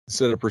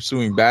instead of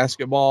pursuing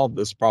basketball,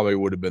 this probably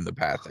would have been the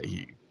path that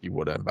he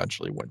would have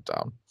eventually went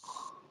down.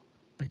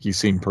 Like he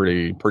seemed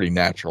pretty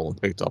natural and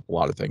picked up a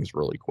lot of things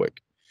really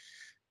quick.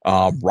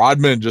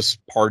 Rodman just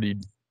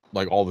partied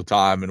like all the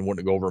time and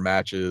wouldn't go over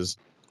matches,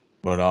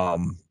 but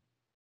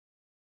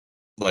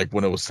like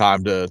when it was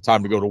time to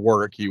go to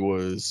work, he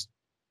was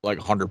like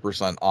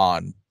 100%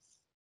 on.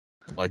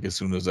 Like as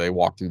soon as they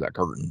walked through that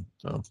curtain,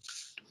 so.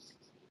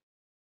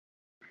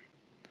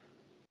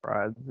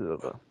 But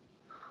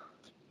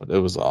it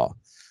was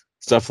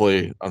it's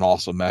definitely an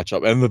awesome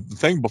matchup. And the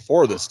thing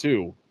before this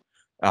too,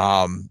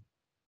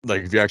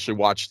 like if you actually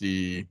watch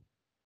the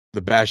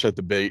Bash at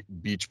the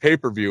Beach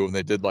pay-per-view and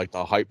they did like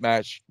the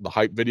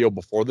hype video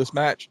before this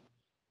match,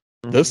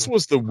 this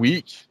was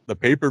the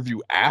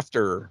pay-per-view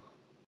after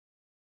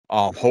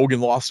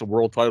Hogan lost the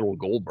world title to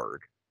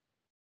Goldberg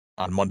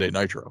on Monday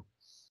Nitro.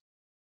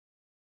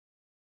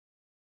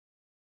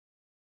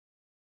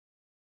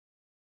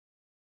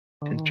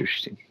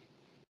 Interesting.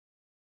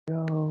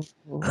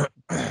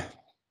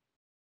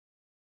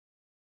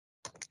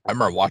 I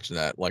remember watching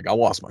that. Like, I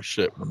lost my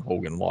shit when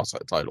Hogan lost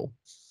that title.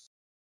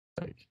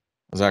 Like,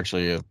 I was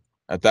actually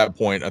at that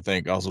point, I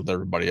think I was with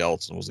everybody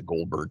else and was a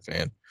Goldberg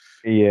fan.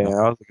 Yeah,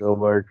 I was a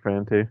Goldberg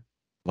fan too.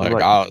 Like,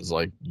 I was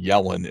like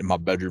yelling in my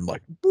bedroom,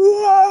 like,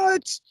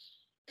 "What?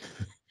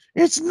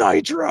 It's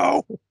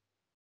Nitro!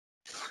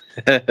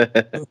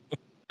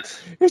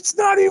 It's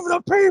not even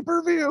a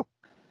pay-per-view."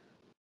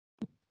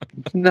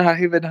 Not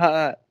even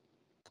hot.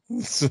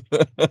 See,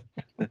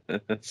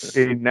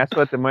 that's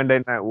what the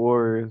Monday Night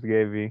Wars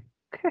gave you.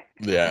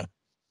 Yeah,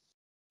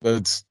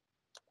 that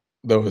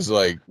was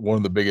like one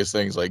of the biggest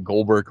things. Like,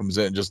 Goldberg comes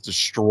in and just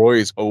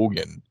destroys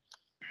Hogan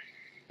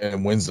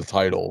and wins the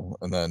title,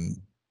 and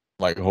then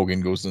like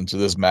Hogan goes into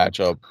this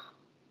matchup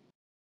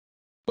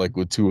like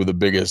with two of the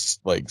biggest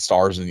like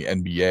stars in the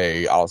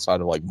NBA outside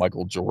of like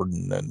Michael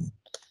Jordan and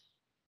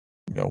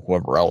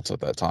whoever else at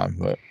that time.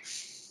 But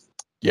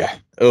yeah,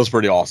 it was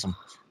pretty awesome.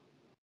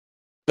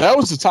 That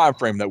was the time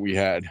frame that we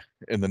had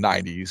in the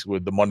 90s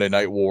with the Monday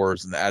Night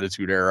Wars and the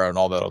Attitude Era and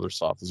all that other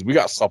stuff. Is we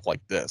got stuff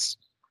like this.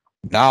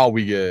 Now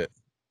we get,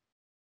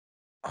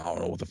 I don't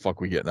know what the fuck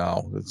we get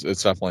now.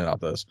 It's definitely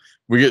not this.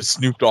 We get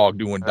Snoop Dogg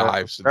doing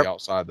dives to the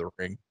outside of the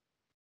ring.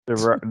 The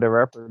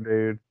rapper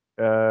dude.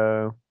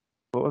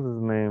 What was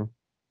his name?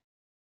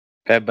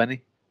 Bad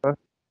Bunny?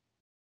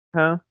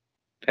 Huh?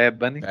 Bad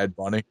Bunny? Bad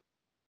Bunny.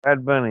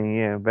 Bad Bunny,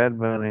 yeah, Bad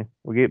Bunny.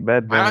 We get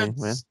Bad Bunny,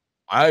 man.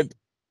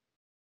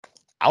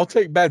 I'll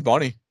take Bad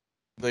Bunny.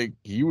 Like,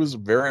 he was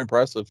very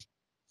impressive.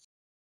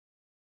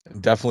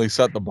 And definitely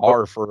set the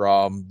bar for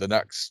the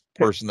next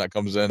person that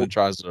comes in and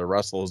tries to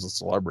wrestle as a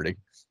celebrity.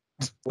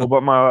 What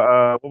about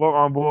my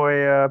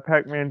boy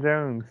Pac-Man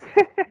Jones?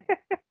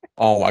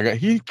 Oh my god,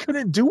 he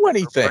couldn't do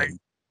anything.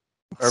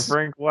 Or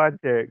Frank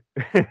Wojcik.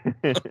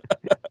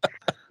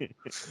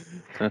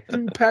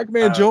 Dude,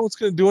 Pac-Man Jones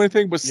couldn't do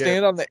anything but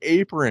stand on the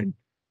apron.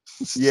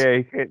 Yeah,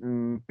 he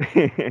couldn't.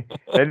 They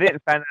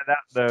didn't find that out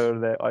though,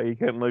 that like he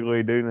couldn't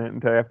legally do that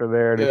until after they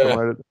already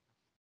promoted it.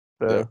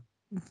 So,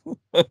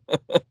 but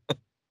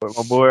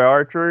my boy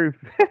R-Truth.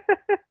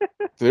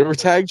 They were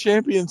tag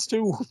champions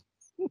too.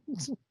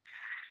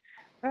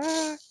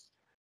 I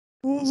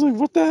was like,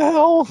 what the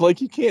hell? Like,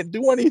 he can't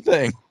do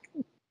anything.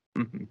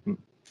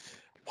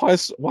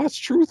 Why's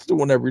Truth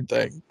doing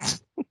everything?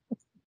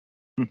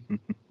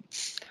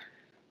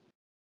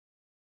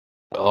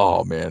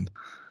 Oh man,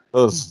 that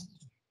was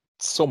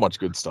so much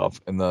good stuff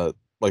in the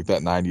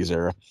that 90s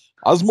era.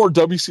 I was more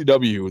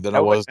WCW than I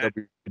was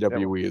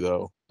WWE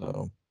though.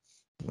 So,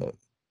 but,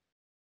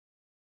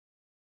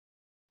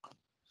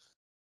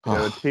 the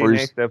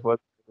TNA stuff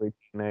wasn't really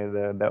TNA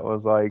though. That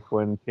was like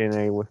when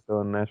TNA was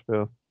still in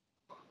Nashville.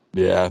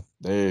 Yeah,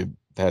 they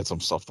had some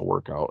stuff to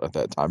work out at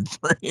that time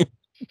frame.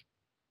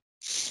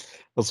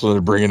 That's when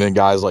they're bringing in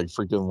guys like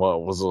freaking,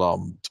 what was it,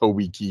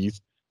 Toby Keith?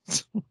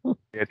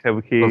 Yeah,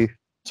 Toby Keith.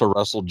 To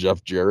wrestle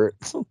Jeff Jarrett.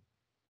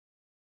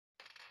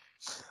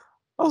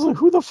 I was like,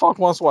 who the fuck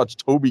wants to watch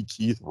Toby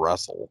Keith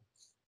wrestle?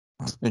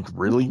 Like,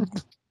 really?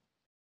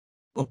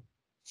 Good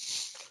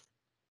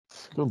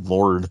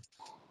Lord.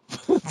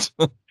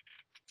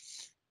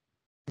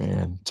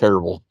 Man,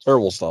 terrible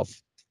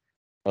stuff.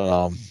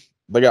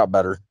 They got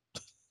better.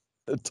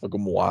 It took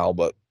them a while,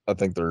 but I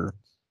think they're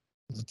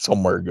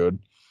somewhere good.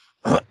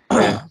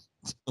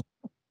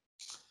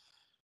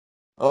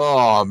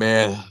 Oh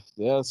man,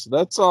 yes,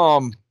 that's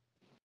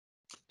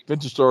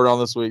vintage story on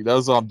this week. That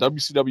was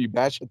WCW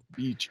Bash at the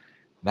Beach,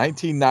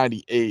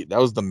 1998. That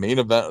was the main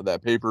event of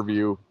that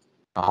pay-per-view.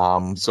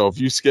 So if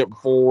you skip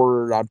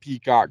forward on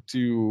Peacock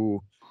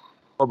to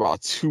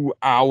about 2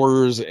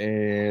 hours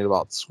and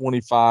about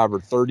 25 or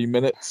 30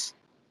 minutes,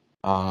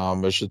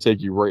 it should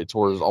take you right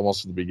towards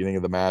almost the beginning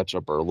of the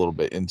matchup or a little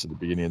bit into the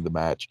beginning of the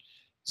match,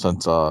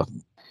 since you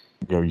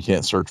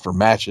can't search for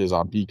matches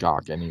on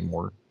Peacock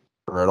anymore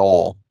or at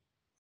all.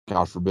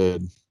 God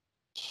forbid.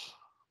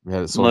 We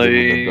had it so good with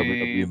the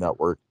WWE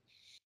Network.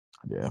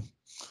 Yeah.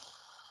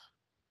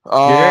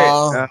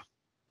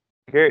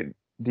 Garrett,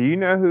 do you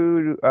know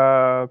who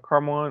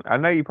Carmelo? I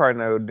know you probably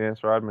know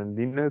Dennis Rodman.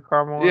 Do you know who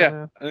Carmelo is?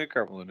 Yeah, I know who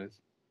Carmelo is.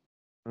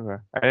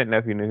 Okay. I didn't know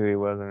if you knew who he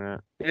was or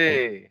not.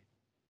 Hey.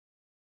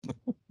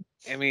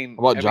 I mean,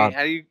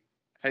 I'd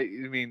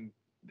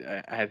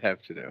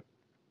have to know.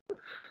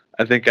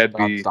 I think I'd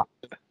be.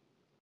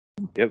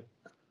 Yep.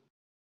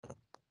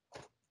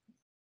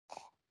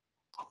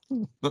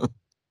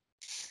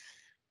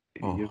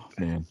 Oh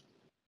man,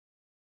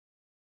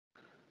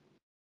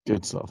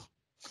 good stuff.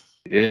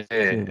 Yeah,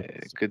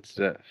 good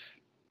stuff.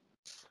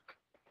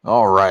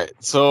 All right,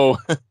 so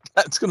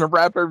that's gonna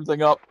wrap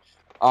everything up.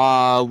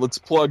 Let's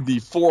plug the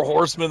Four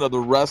Horsemen of the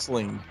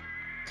Wrestling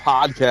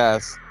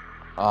podcast.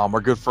 Our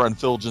good friend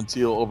Phil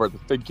Gentile over at the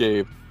Fig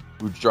Cave,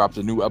 who dropped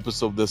a new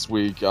episode this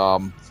week.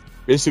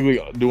 Basically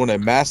doing a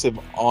massive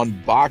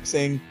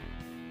unboxing,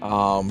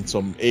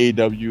 some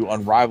AEW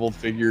Unrivaled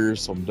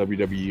figures, some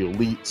WWE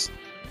Elites.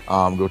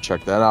 Go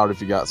check that out if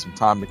you got some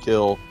time to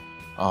kill.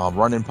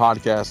 Running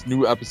podcast,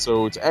 new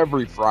episodes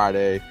every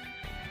Friday.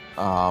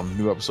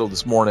 New episode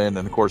this morning, and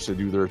of course they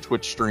do their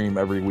Twitch stream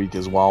every week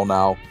as well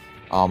now.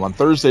 on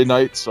Thursday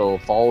night. So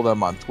follow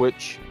them on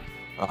Twitch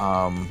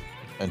and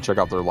check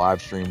out their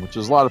live stream, which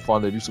is a lot of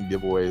fun. They do some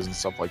giveaways and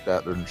stuff like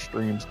that during their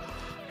streams.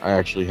 I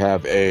actually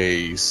have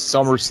a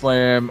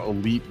SummerSlam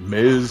Elite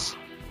Miz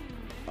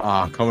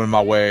coming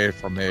my way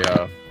from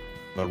the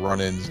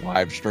run-ins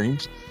live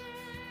streams.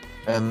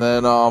 And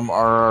then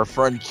our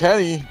friend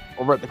Kenny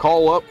over at the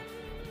Call Up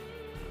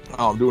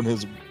doing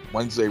his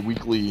Wednesday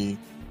weekly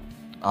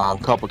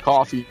cup of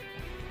coffee.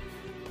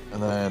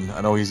 And then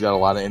I know he's got a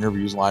lot of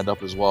interviews lined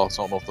up as well,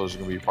 so I don't know if those are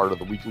going to be part of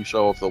the weekly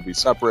show, if they'll be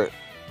separate.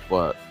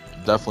 But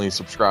definitely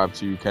subscribe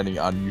to Kenny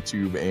on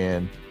YouTube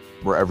and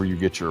wherever you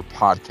get your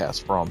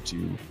podcast from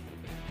to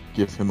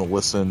give him a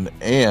listen.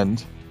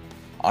 And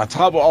on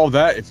top of all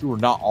that, if you are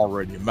not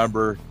already a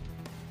member,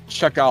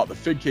 check out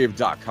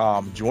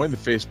thefigcave.com, join the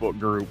Facebook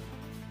group,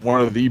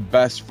 one of the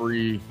best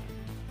free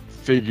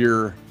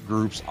figure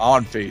groups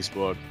on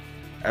Facebook.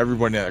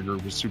 Everybody in that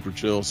group is super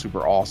chill,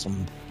 super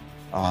awesome.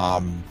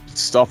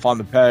 Stuff on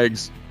the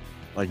pegs,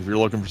 like if you're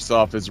looking for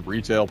stuff, it's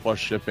retail plus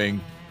shipping,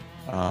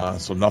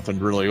 so nothing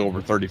really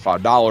over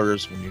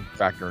 $35 when you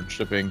factor in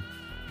shipping.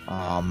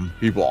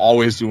 People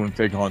always doing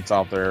fig hunts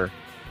out there,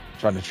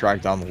 trying to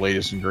track down the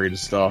latest and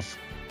greatest stuff.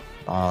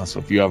 So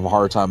if you have a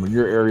hard time in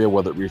your area,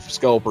 whether it be for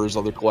scalpers,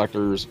 other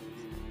collectors,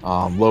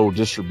 low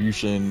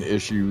distribution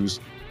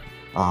issues,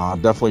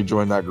 definitely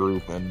join that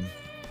group. And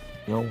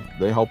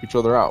they help each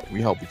other out,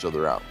 we help each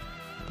other out.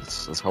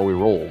 That's how we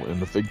roll in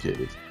the Fig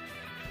Cave.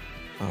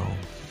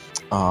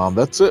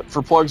 That's it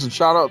for plugs and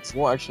shout outs.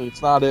 Well, actually,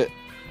 it's not it.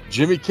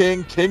 Jimmy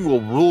King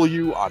will rule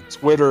you on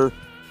Twitter.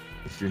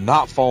 If you're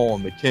not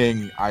following the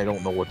King, I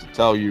don't know what to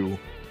tell you.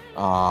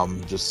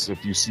 Just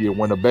if you see a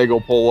Winnebago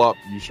pull up,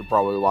 you should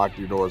probably lock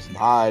your doors and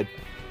hide,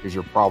 because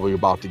you're probably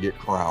about to get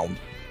crowned.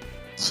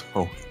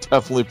 So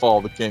definitely follow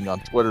the King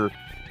on Twitter.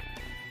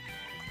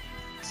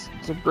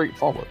 It's a great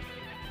follow.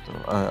 So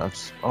I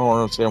don't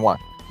understand why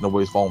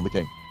nobody's following the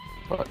King,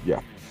 but yeah.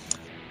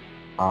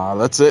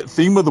 That's it.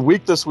 Theme of the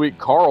week this week,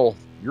 Carl.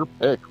 Your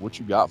pick. What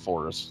you got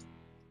for us?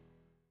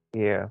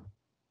 Yeah.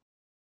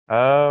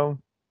 So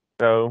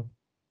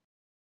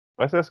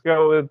let's just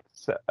go with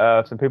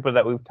some people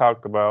that we've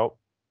talked about.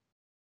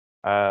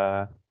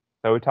 So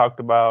we talked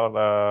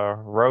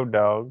about Road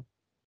Dogg,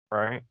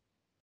 right?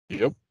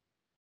 Yep.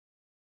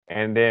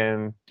 And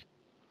then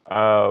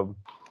I'm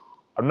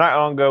not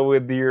gonna go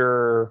with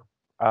your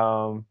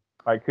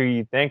like who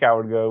you think I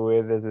would go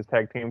with as his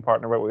tag team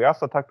partner, but we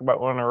also talked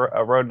about one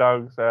of Road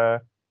Dogg's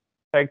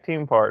tag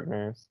team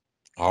partners.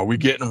 Are we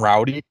getting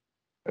rowdy?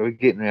 Are we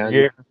getting rowdy?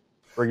 Yeah,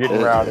 we're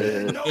getting rowdy.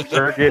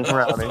 We're getting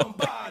rowdy.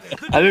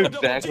 I knew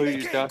exactly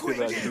what you're talking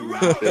about.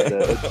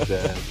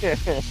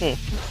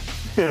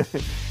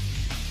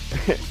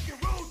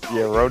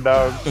 Yeah, Road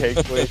Dogg,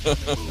 K-Quick.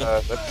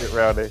 Let's get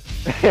rowdy.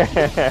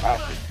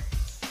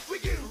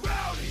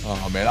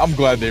 Oh man, I'm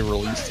glad they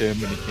released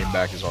him and he came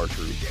back as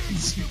R-Truth.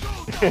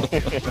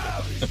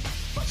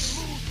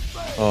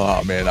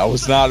 Oh man, I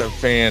was not a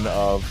fan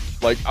of,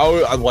 like,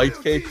 I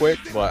liked K-Quick,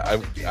 but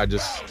I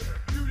just,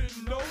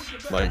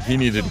 like, he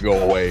needed to go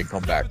away and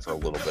come back for a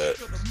little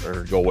bit,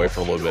 or go away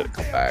for a little bit and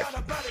come back.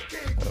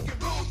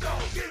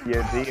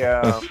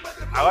 Yeah,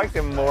 I liked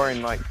him more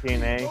in like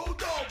TNA.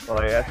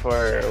 Like that's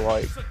where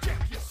like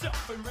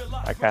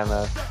I kind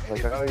of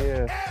like, oh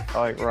yeah, I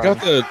like Ron.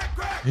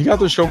 He got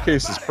to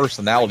showcase his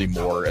personality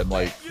more and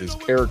like his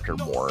character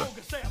more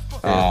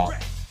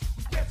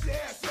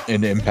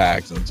in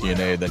Impact and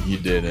TNA than he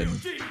did in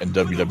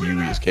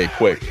WWE as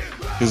K-Quick.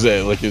 Because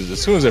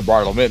as soon as they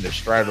brought him in, they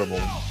straddled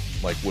him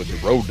like with the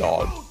Road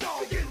Dogg.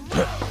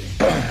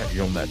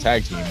 In that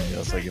tag team,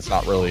 it's like it's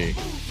not really,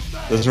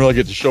 doesn't really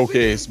get to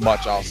showcase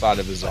much outside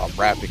of his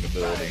rapping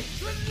ability.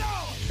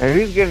 And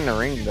he's good in the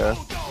ring though.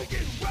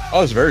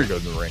 Oh, he's very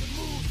good in the ring.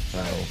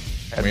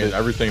 I mean,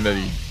 everything that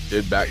he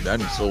did back then,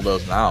 he still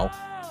does now.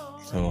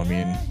 So, I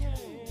mean,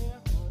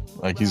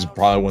 like, he's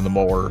probably one of the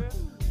more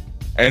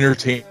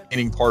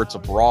entertaining parts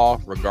of Raw,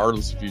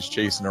 regardless if he's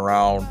chasing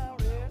around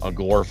a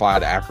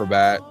glorified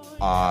acrobat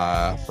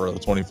for the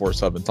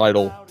 24/7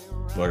 title.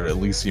 But at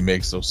least he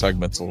makes those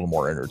segments a little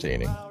more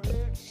entertaining.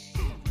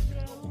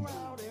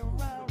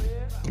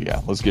 But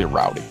yeah, let's get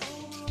rowdy.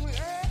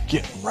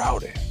 Getting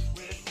rowdy.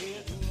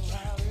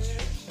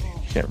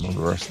 Can't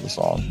remember the rest of the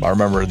song. I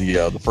remember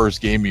the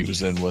first game he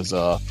was in was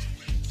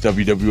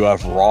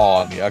WWF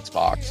Raw on the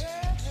Xbox.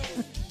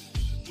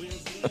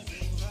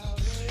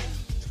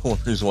 The only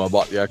reason why I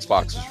bought the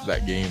Xbox was for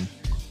that game,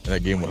 and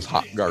that game was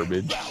hot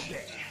garbage.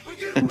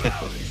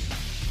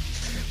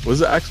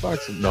 Was it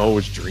Xbox? No, it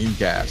was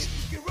Dreamcast.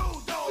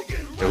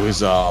 It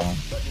was what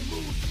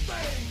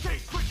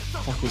the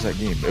fuck was that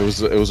game? It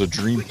was a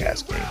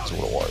Dreamcast game. That's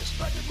what it was.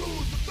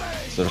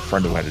 So a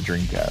friend who had a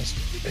Dreamcast,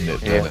 and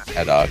it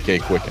had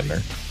K-Quick in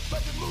there.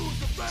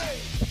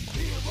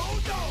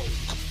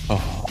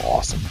 Oh,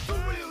 awesome!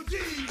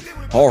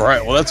 All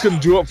right, well, that's going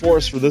to do it for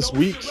us for this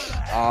week.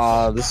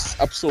 This is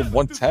episode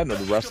 110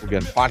 of the Wrestle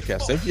Again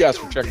podcast. Thank you guys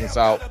for checking us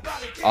out.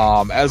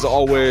 As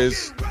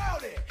always,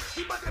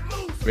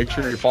 make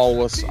sure you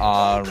follow us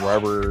on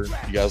wherever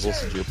you guys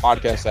listen to your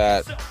podcast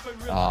at.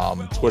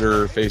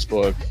 Twitter,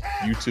 Facebook,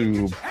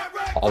 YouTube,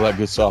 all that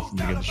good stuff from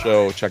the beginning of the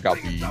show. Check out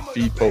the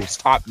feed post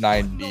Top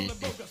 90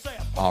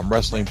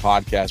 Wrestling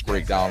Podcast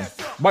Breakdown.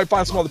 You might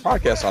find some other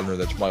podcasts on there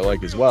that you might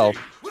like as well,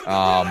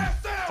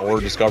 or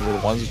discover the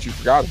ones that you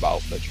forgot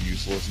about that you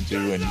used to listen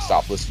to and you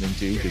stopped listening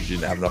to because you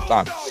didn't have enough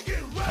time.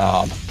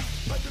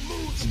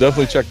 So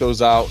definitely check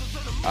those out.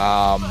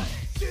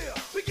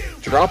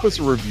 Drop us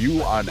a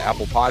review on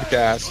Apple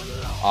Podcasts.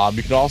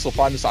 You can also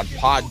find us on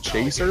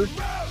Podchaser.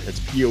 It's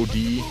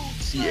Podchaser,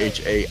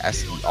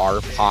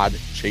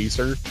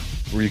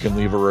 Podchaser, where you can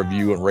leave a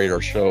review and rate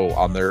our show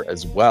on there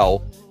as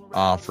well.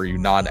 For you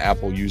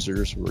non-Apple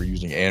users who are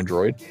using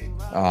Android,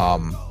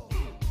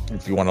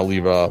 if you want to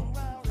leave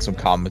some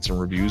comments and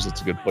reviews,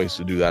 it's a good place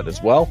to do that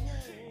as well.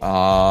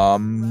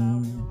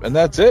 And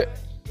that's it.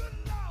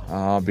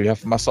 On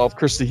behalf of myself,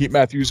 Chris the Heat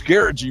Matthews,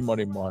 Garrett G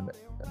Money Mun,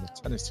 and the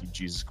Tennessee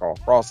Jesus Carl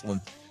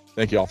Crossland,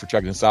 thank you all for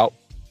checking us out,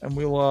 and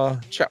we'll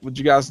chat with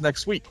you guys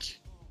next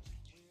week.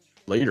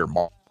 Later,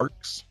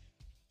 Marks.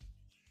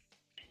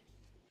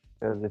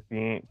 Because if you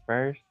ain't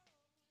first,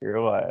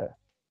 you're last.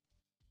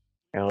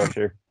 Unless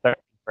you're third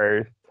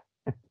first.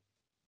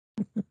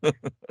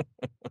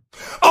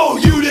 Oh,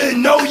 you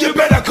didn't know? You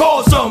better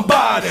call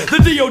somebody. The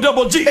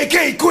D-O-double-G. It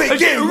can't quit,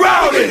 get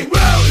rowdy.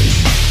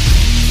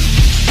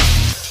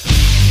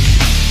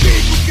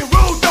 Big wicked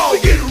road dog,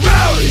 we getting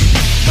rowdy.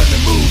 Let me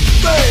move the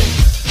thing.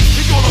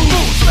 We gonna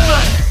move the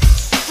thing.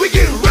 We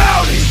getting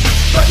rowdy.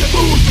 Let me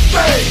move the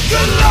thing.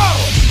 Good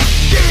Lord.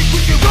 Big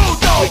wicked road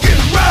dog, we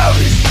getting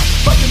rowdy.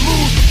 Let me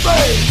move the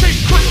thing. Take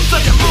quick,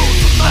 let me move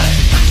the thing.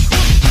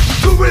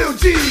 Two real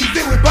G's,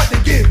 then we about to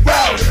get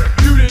rowdy.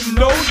 You didn't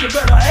know? You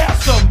better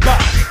ask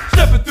somebody.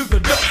 Stepping through the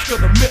dusk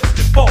of the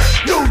misty fall.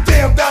 No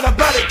damn doubt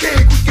about it,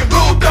 King. We can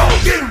roll dog,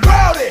 getting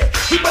rowdy.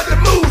 We about to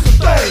move some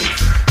things.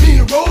 Me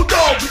and roll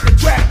dog, we can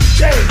track the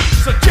change.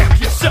 So check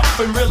yourself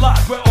and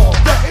realize we're all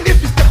that. And if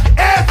you step your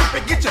ass up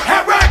and get your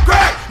hat right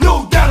cracked,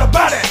 no doubt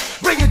about it.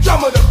 Bring your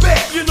drummer to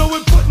back. You know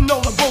we're putting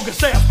on the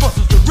bogus ass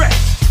busters to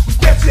rest. We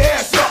step your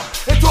ass up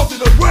and talk to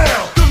the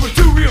ground. Then we're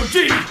two real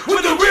G's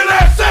with a real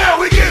ass sound.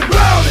 We get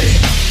rowdy.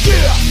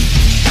 Yeah.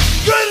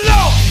 Good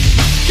Lord.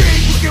 King,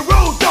 we can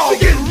roll dog,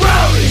 we getting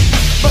rowdy.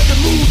 About to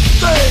move the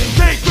thing.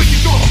 Hey, quick, you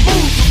gonna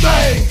move the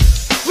thing.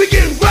 We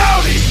getting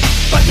rowdy.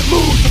 About to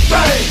move the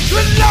thing.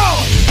 Good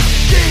Lord.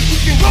 King, we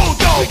can roll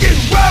dog, we getting